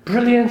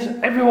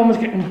 Brilliant. Everyone was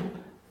getting,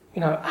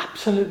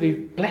 absolutely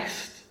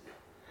blessed.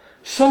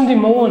 Sunday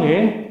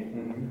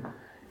morning,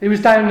 he was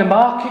down the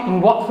market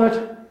in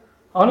Watford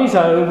on his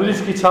own with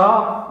his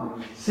guitar,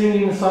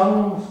 singing the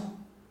songs.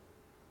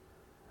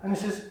 And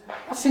he says,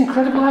 that's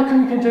incredible, how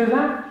come you can do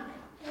that?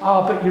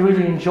 Oh, but you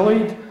really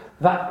enjoyed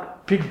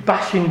that big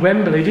bash in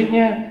Wembley, didn't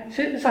you? He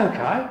said, it's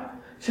okay.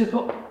 He said,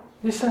 but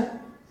listen,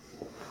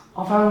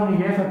 I've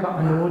only ever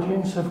got an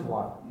audience of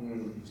one.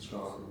 That's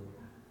right.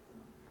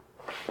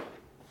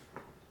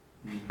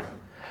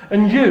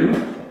 And you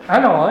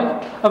and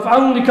I have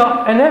only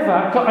got and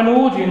ever got an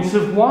audience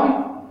of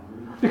one.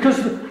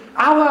 Because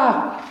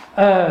our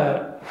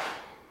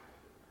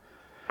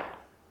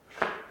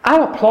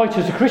plight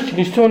as a Christian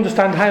is to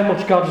understand how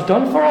much God's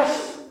done for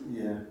us.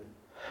 Yeah.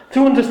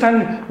 To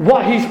understand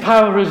what his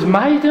power has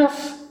made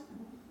us.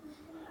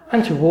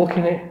 And to walk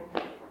in it.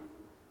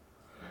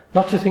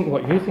 Not to think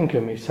what you think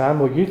of me,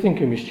 Sam, or you think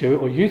of me, Stuart,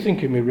 or you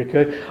think of me,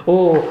 Ricky,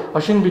 or I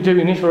shouldn't be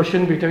doing this, or I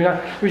shouldn't be doing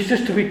that. It's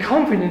just to be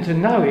confident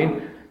in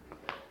knowing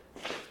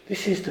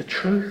this is the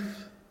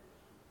truth.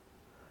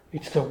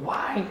 It's the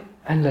way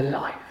and the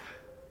life.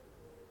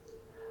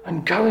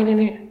 And going in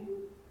it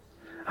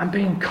and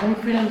being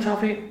confident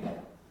of it.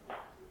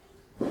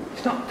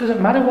 It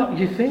doesn't matter what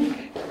you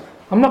think.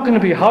 I'm not going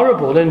to be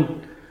horrible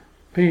and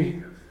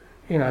be,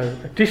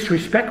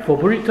 disrespectful,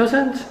 but it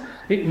doesn't.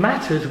 It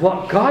matters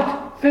what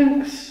God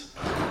thinks.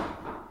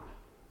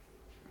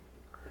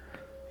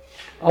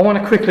 I want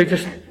to quickly,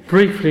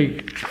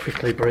 briefly.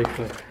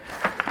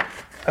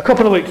 A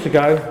couple of weeks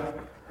ago,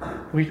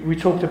 we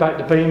talked about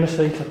the Bema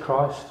seat of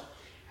Christ.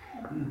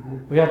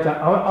 We had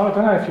that. I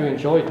don't know if you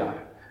enjoyed that.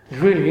 It's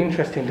really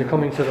interesting to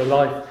come into the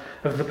life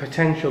of the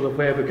potential of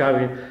where we're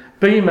going.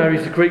 Bema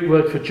is the Greek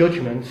word for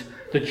judgment,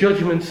 the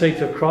judgment seat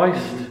of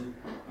Christ.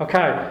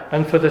 Okay,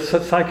 and for the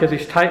sake of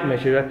this tape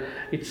measure,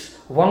 it's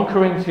 1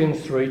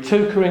 Corinthians 3,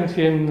 2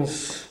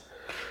 Corinthians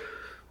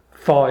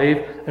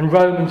 5 and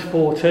Romans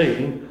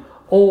 14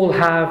 all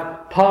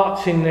have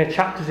parts in their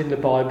chapters in the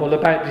Bible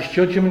about this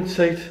judgment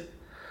seat.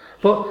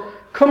 But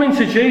coming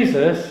to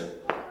Jesus,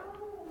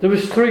 there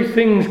was 3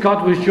 things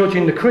God was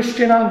judging the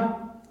Christian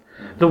on.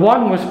 The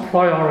one was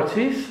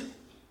priorities.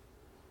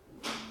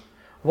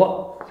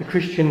 What the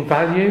Christian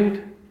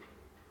valued.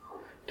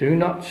 Do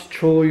not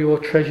store your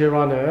treasure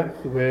on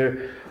earth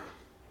where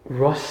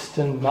rust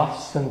and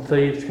moths and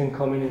thieves can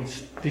come in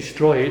and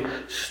destroy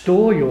it.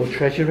 Store your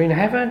treasure in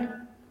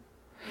heaven.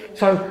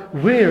 So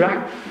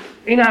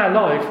in our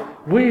life,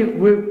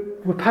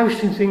 we're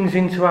posting things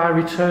into our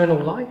eternal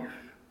life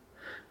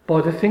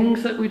by the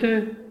things that we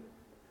do,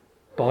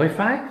 by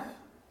faith.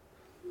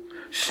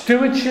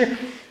 Stewardship.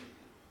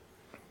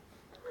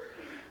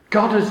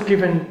 God has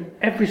given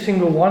every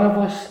single one of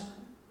us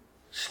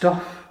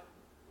stuff,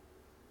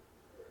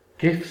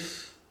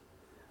 gifts,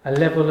 a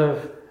level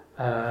of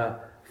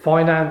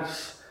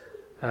finance,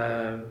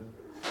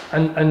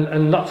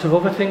 and lots of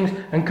other things.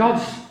 And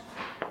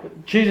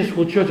Jesus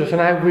will judge us on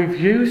how we've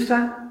used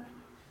that.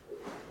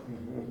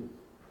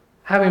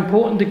 How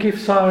important the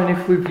gifts are and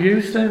if we've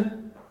used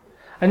them.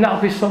 And that'll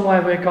be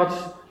somewhere where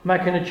God's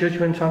making a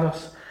judgment on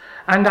us.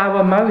 And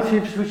our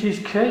motives, which is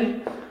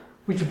key,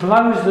 which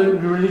blows the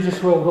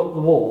religious world up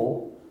the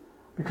wall,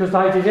 because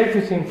they did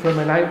everything from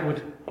an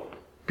outward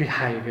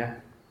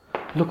behaviour.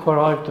 Look what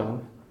I've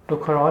done.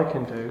 Look what I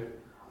can do.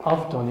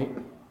 I've done it.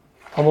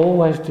 I'm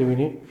always doing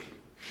it.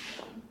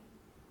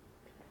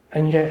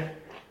 And yet,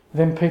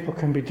 then people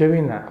can be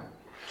doing that.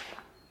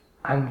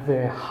 And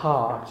their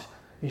heart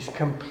is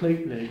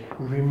completely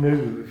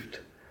removed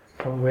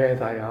from where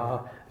they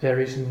are. There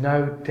is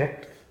no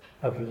depth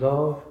of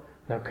love,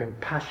 no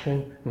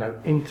compassion, no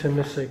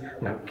intimacy,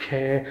 no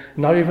care,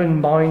 not even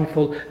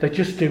mindful. They're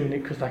just doing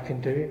it because they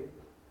can do it.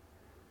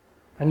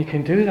 And you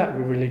can do that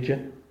with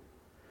religion,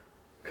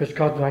 because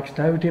God makes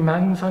no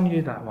demands on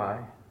you that way.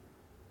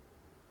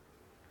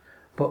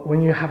 But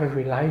when you have a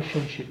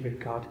relationship with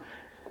God,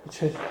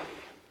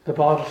 the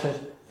Bible says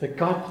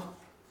that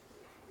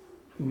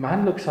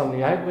man looks on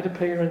the outward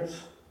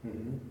appearance.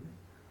 Mm-hmm.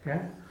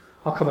 Yeah,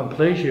 I'll come and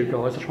please you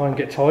guys. I try and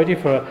get tidy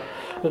to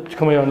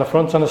come here on the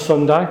front on a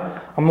Sunday.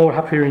 I'm more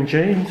happier in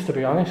jeans, to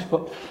be honest.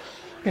 But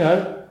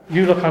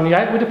you look on the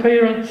outward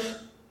appearance.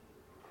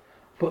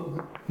 But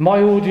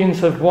my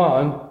audience of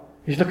one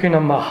is looking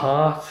on my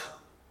heart.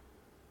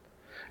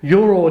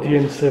 Your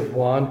audience of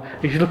one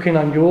is looking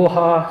on your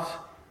heart.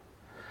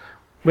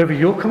 Whether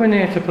you're coming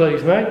here to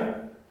please me,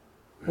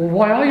 well,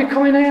 why are you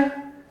coming here?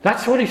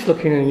 That's what he's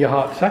looking in your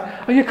heart to say.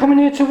 Are you coming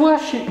here to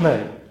worship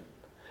me?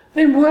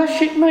 Then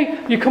worship me.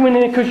 You're coming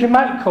here because your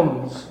mate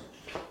comes.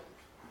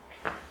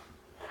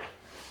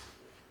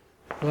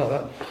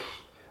 Well,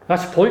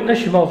 that's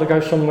pointless. You might as well go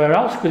somewhere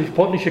else, because it's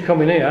pointless you're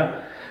coming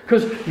here.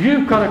 Because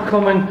you've got to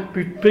come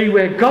and be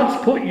where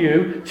God's put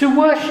you to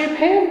worship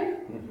him.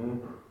 Mm-hmm.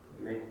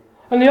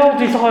 And the whole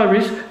desire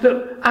is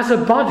that as a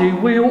body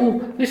we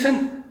all...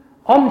 Listen,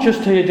 I'm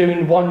just here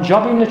doing one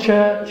job in the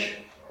church.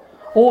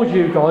 All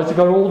you guys have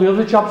got all the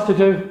other jobs to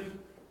do.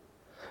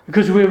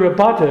 Because we're a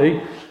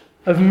body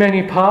of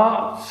many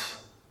parts.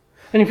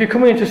 And if you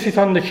come in to sit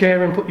on the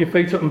chair and put your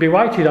feet up and be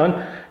waited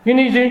on,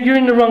 you're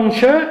in the wrong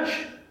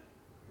church.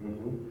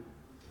 Mm-hmm.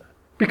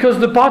 Because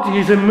the body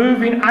is a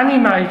moving,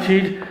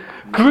 animated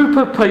group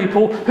of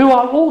people who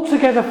are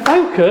altogether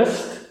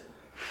focused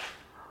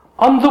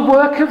on the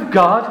work of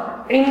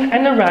God in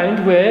and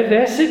around where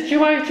they're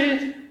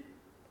situated.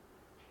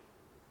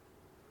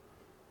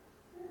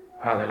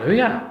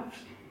 Hallelujah.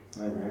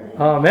 Amen.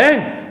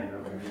 Amen.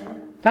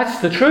 That's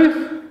the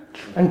truth.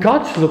 And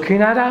God's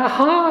looking at our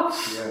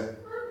hearts. Yeah.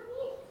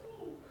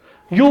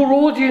 Your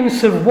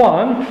audience of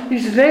one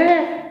is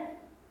there.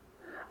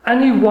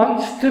 And he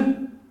wants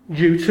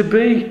you to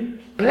be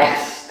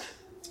blessed.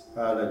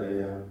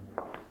 Hallelujah.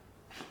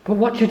 But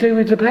what do you do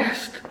with the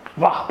blessed?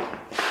 Wow.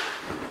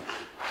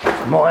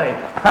 Mine.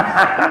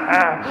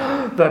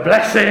 The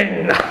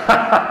blessing.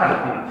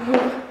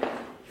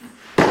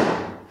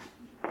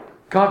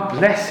 God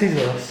blesses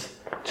us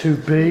to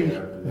be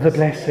the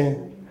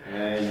blessing.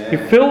 Amen.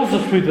 It fills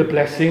us with the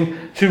blessing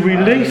to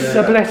release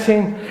a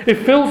blessing. It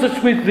fills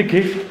us with the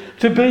gift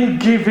to be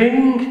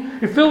giving.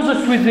 It fills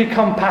us with the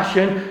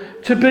compassion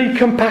to be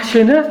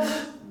compassionate.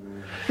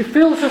 It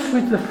fills us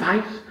with the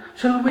faith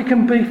so that we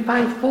can be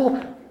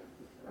faithful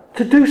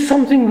to do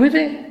something with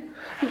it.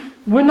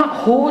 We're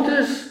not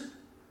hoarders.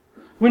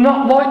 We're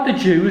not like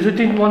the Jews who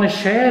didn't want to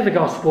share the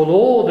gospel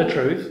or the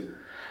truth.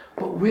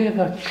 But we're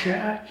the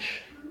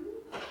church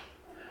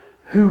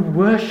who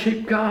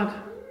worship God.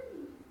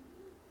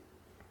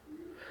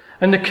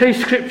 And the key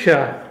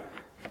scripture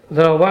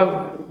that I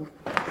won't...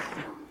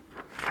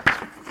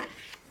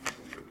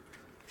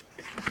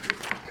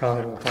 Can't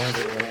even find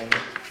it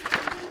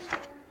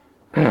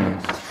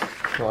around.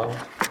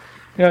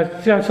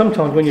 Well,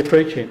 sometimes when you're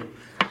preaching,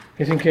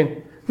 you're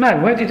thinking,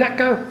 man, where did that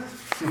go?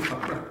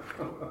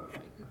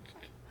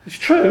 It's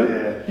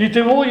true. You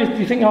do all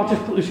you think, I'll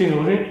just put this in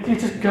order. It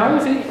just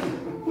goes.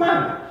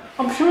 Man,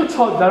 I'm sure I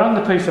typed that on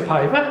the piece of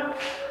paper.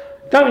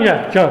 Don't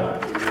you, John?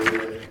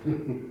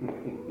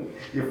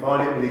 You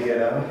find it when you get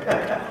home.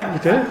 You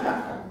do?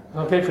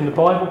 I'll get it from the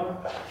Bible.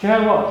 Do you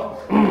know what?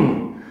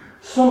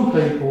 Some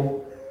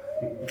people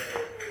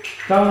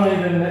don't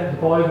even let the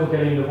Bible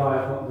get in the way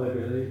of what they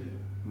believe.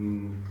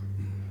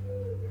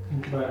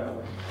 Think about it.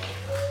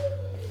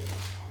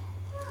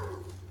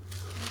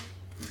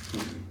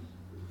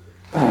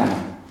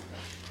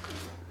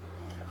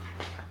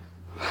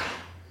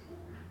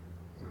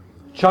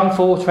 John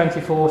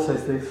 4:24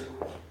 says this.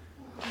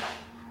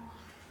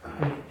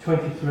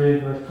 23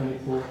 verse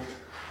 24.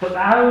 But the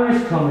hour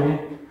is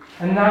coming,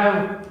 and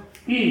now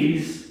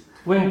is,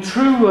 when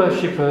true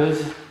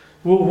worshippers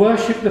will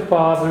worship the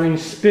Father in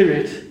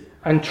spirit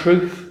and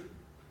truth.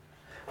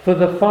 For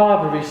the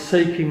Father is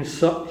seeking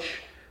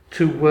such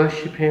to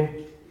worship him.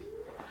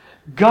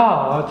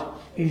 God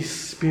is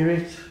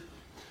spirit,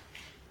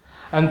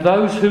 and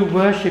those who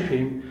worship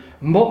him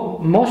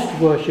must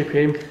worship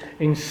him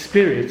in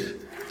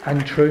spirit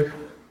and truth.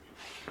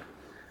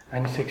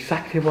 And it's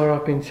exactly what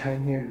I've been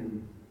telling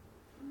you.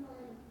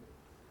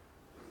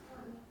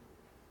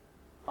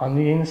 On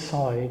the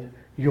inside,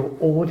 your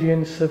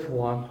audience of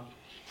one.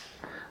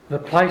 The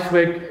place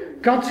where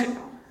God's...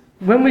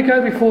 When we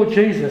go before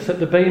Jesus at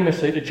the Bema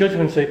seat, the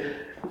judgment seat,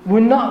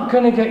 we're not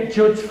going to get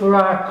judged for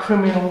our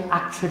criminal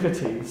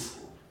activities,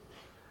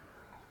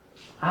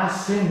 our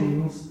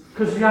sins,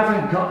 because we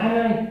haven't got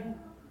any.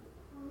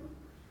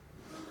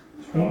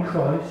 In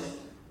Christ,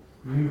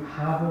 you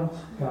haven't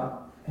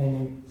got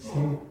any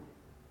sin.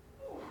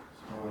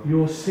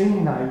 Your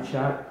sin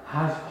nature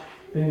has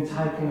been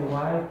taken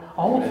away.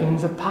 Old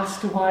things have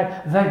passed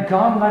away. They're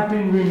gone. They've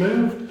been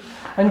removed.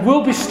 And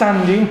we'll be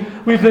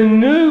standing with a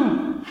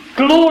new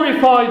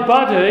glorified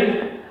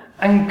body,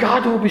 and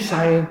God will be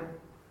saying,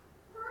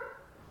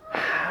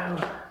 how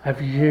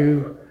have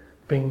you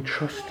been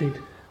trusted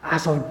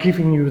as I've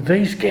given you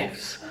these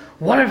gifts?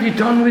 What have you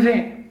done with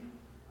it?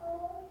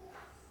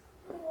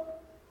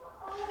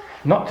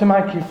 Not to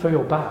make you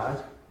feel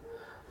bad,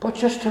 but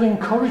just to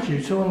encourage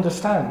you to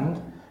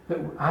understand that,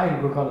 A,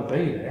 we're going to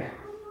be there.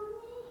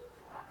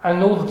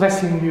 And all the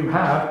blessing you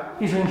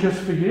have isn't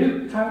just for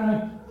you,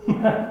 Tony.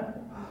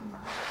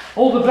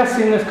 All the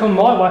blessing that's come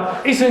my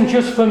way isn't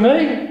just for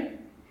me.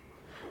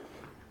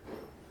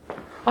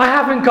 I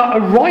haven't got a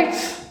right,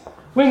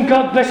 when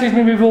God blesses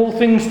me with all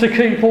things, to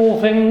keep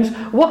all things.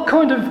 What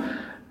kind of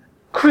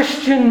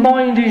Christian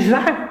mind is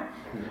that?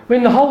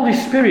 When the Holy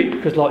Spirit,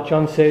 because like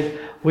John said,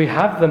 we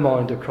have the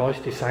mind of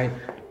Christ, is saying,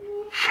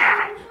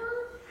 share it.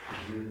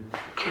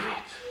 Give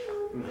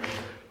it.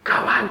 Go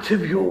out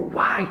of your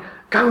way.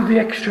 Go the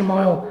extra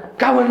mile.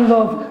 Go and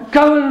love.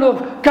 Go and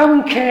love. Go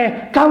and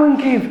care. Go and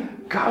give.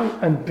 Go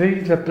and be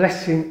the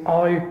blessing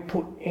I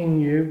put in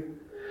you.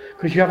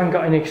 Because you haven't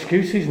got any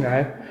excuses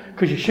now.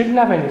 Because you shouldn't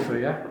have any for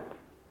you.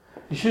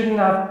 You shouldn't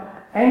have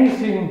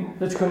anything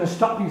that's going to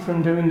stop you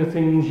from doing the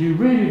things you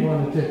really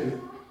want to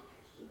do.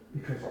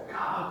 Because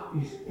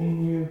God is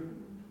in you.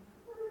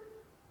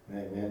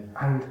 Amen.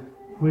 And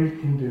we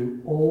can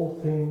do all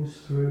things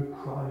through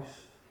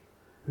Christ,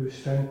 who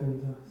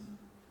strengthens us.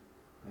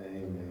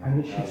 Amen.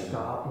 And it should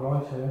start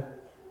right here,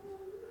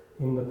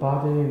 in the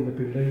body and the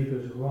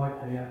believers right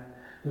here,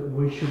 that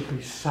we should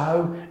be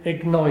so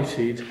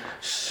ignited,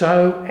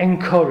 so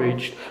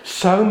encouraged,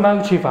 so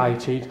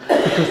motivated,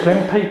 because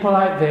them people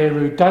out there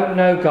who don't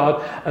know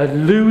God are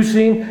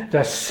losing,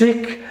 they're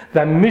sick,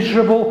 they're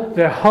miserable,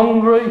 they're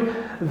hungry,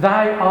 they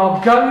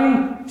are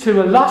going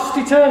to a lost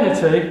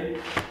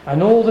eternity,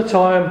 and all the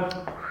time,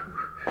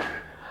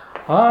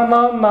 I'm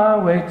on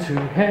my way to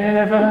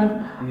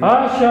heaven,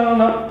 I shall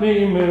not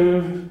be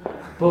moved,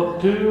 but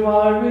do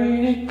I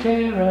really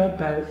care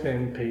about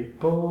them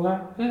people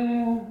out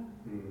there?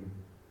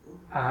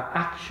 Our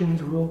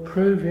actions will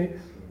prove it.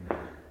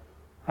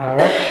 Our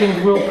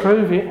actions will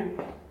prove it.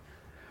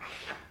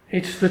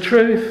 It's the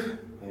truth.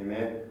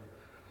 Amen.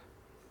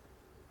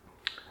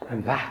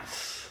 And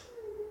that's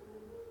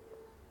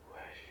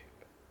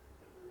worship.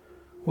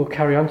 We'll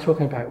carry on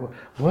talking about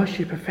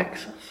worship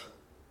affects us.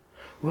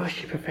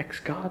 Worship affects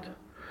God.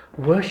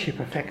 Worship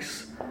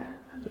affects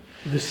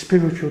the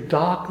spiritual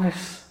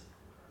darkness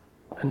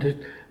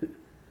and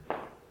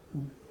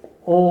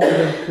all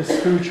the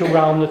spiritual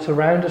realm that's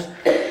around us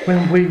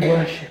when we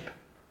worship.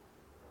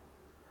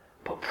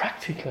 But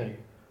practically,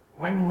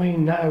 when we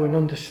know and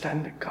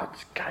understand that God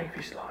gave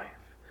his life,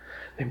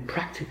 then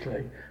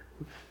practically,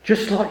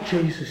 just like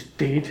Jesus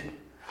did,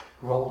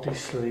 rolled his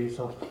sleeves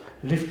up,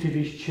 lifted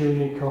his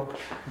tunic up,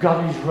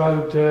 got his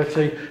robe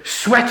dirty,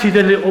 sweated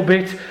a little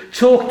bit,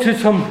 talked to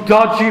some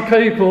dodgy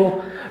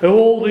people,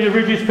 all the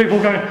religious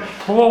people going,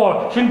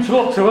 oh, I shouldn't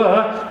talk to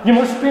her, you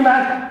must be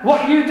mad.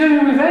 What are you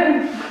doing with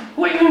them?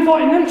 What are you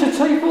inviting them to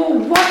tea for?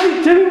 What are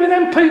you doing with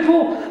them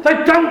people?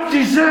 They don't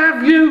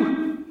deserve you.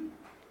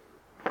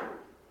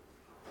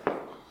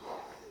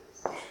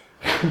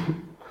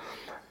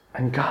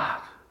 And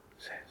God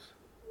says,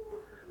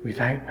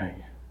 without me,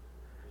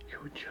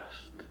 you're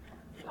just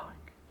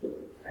like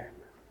them.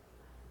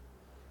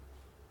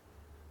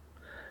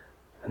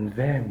 And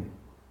them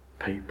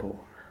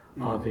people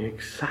are the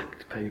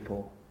exact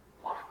people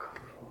I've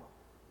come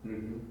for.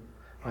 Mm-hmm.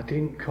 I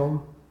didn't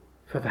come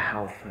for the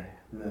healthy.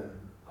 No.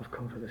 I've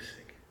come for the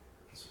sick.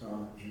 That's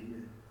right.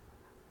 Mm-hmm.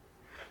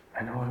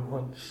 And I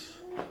once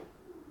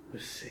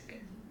was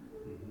sick.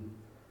 Mm-hmm.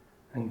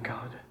 And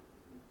God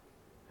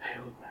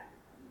healed me.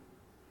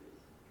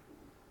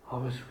 I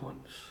was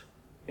once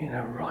in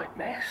a right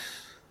mess.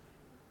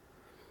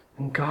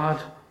 And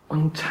God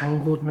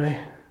untangled me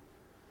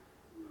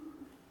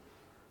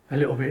a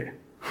little bit.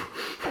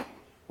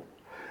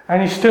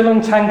 And he's still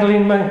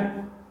untangling me.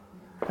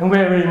 And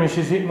where he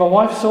misses it, my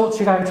wife sorts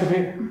it out a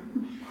bit.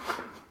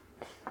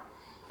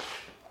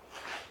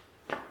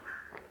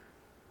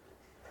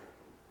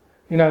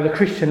 You know, the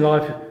Christian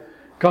life,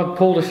 God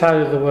pulled us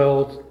out of the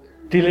world,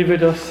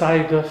 delivered us,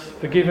 saved us,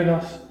 forgiven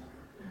us.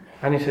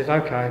 And he says,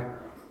 okay,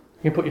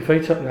 you can put your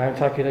feet up now and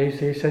take it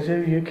easy. He says, who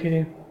are you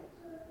kidding?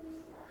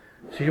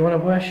 So you want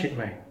to worship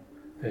me?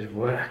 There's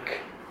work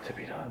to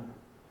be done.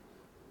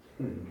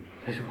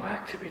 There's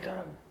work to be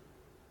done.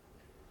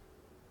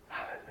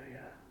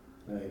 Hallelujah.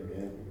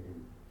 Amen.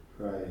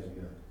 Praise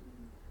God.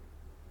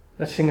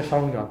 Let's sing a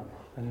song, John.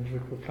 And we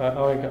could play.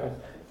 Oh,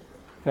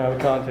 no, we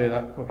can't do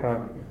that. We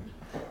can't.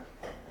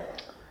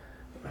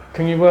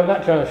 Can you work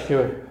that, John or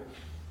Stuart?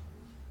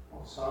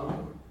 What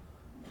song?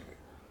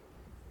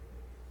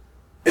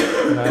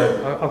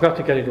 No, I've got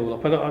to get it all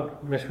up. I'll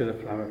mess with the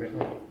flow a bit.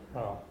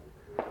 Oh.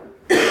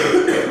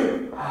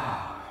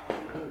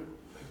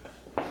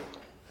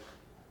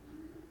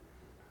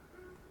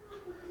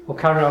 We'll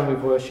carry on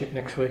with worship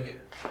next week.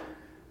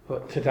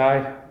 But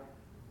today,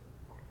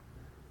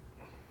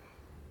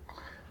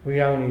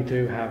 we only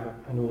do have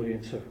an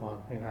audience of one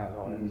in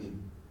our lives.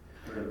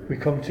 We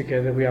come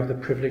together, we have the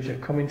privilege of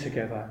coming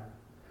together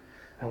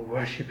and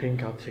worshipping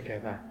God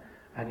together.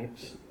 And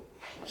it's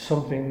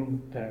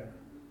something that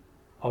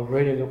I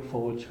really look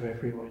forward to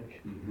every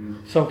week.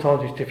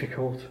 Sometimes it's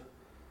difficult,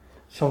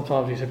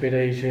 sometimes it's a bit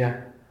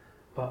easier,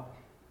 but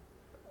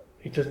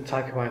it doesn't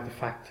take away the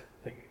fact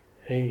that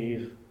He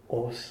is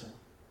awesome.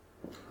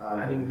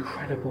 An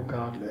incredible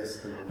God.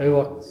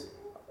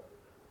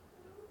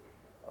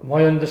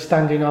 My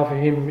understanding of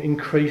Him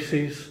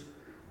increases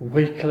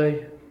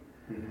weekly,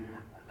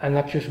 and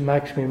that just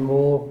makes me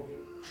more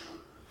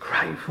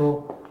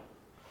grateful.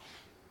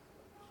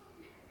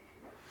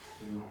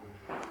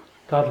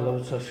 God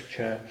loves us,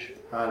 church.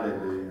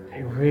 Hallelujah.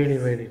 He really,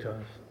 really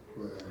does.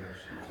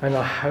 And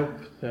I hope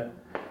that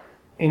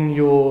in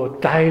your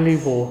daily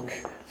walk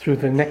through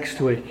the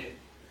next week,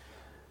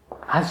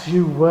 as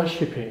you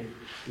worship Him,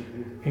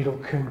 it'll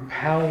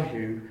compel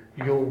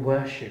your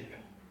worship,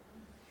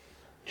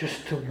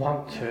 just to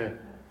want to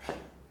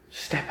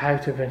step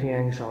out of any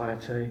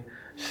anxiety,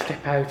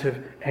 step out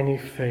of any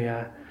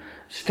fear,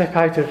 step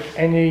out of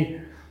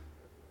any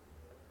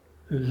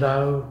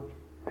low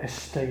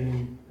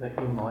esteem that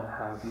you might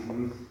have.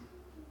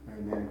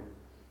 Amen.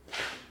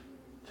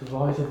 To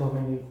rise above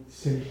any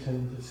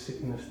symptoms of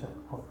sickness that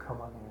might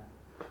come on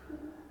you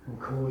and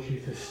cause you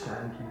to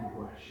stand and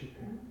worship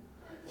Him.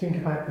 Think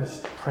about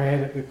this prayer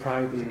that we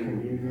prayed in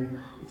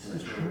communion. It's the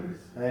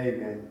truth.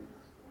 Amen.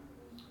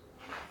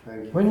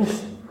 Thank you. When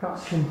you've got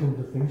symptoms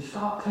of things,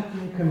 start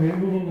taking your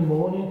communion in the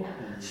morning.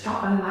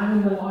 Start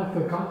allowing the life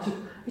of God to.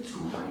 It's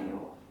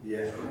real.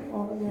 Yeah.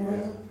 Oh,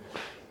 yeah.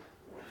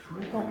 It's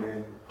real.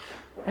 Amen.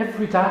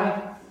 Every day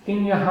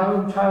in your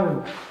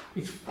hometown,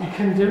 you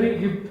can do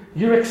it.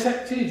 You're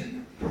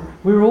accepted.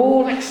 We're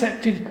all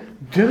accepted.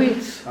 Do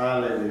it.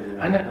 Hallelujah.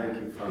 And Thank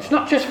you, Father. it's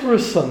not just for a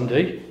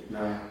Sunday.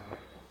 No.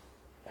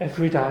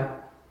 Every day.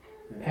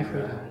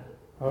 Every day.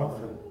 All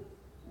right.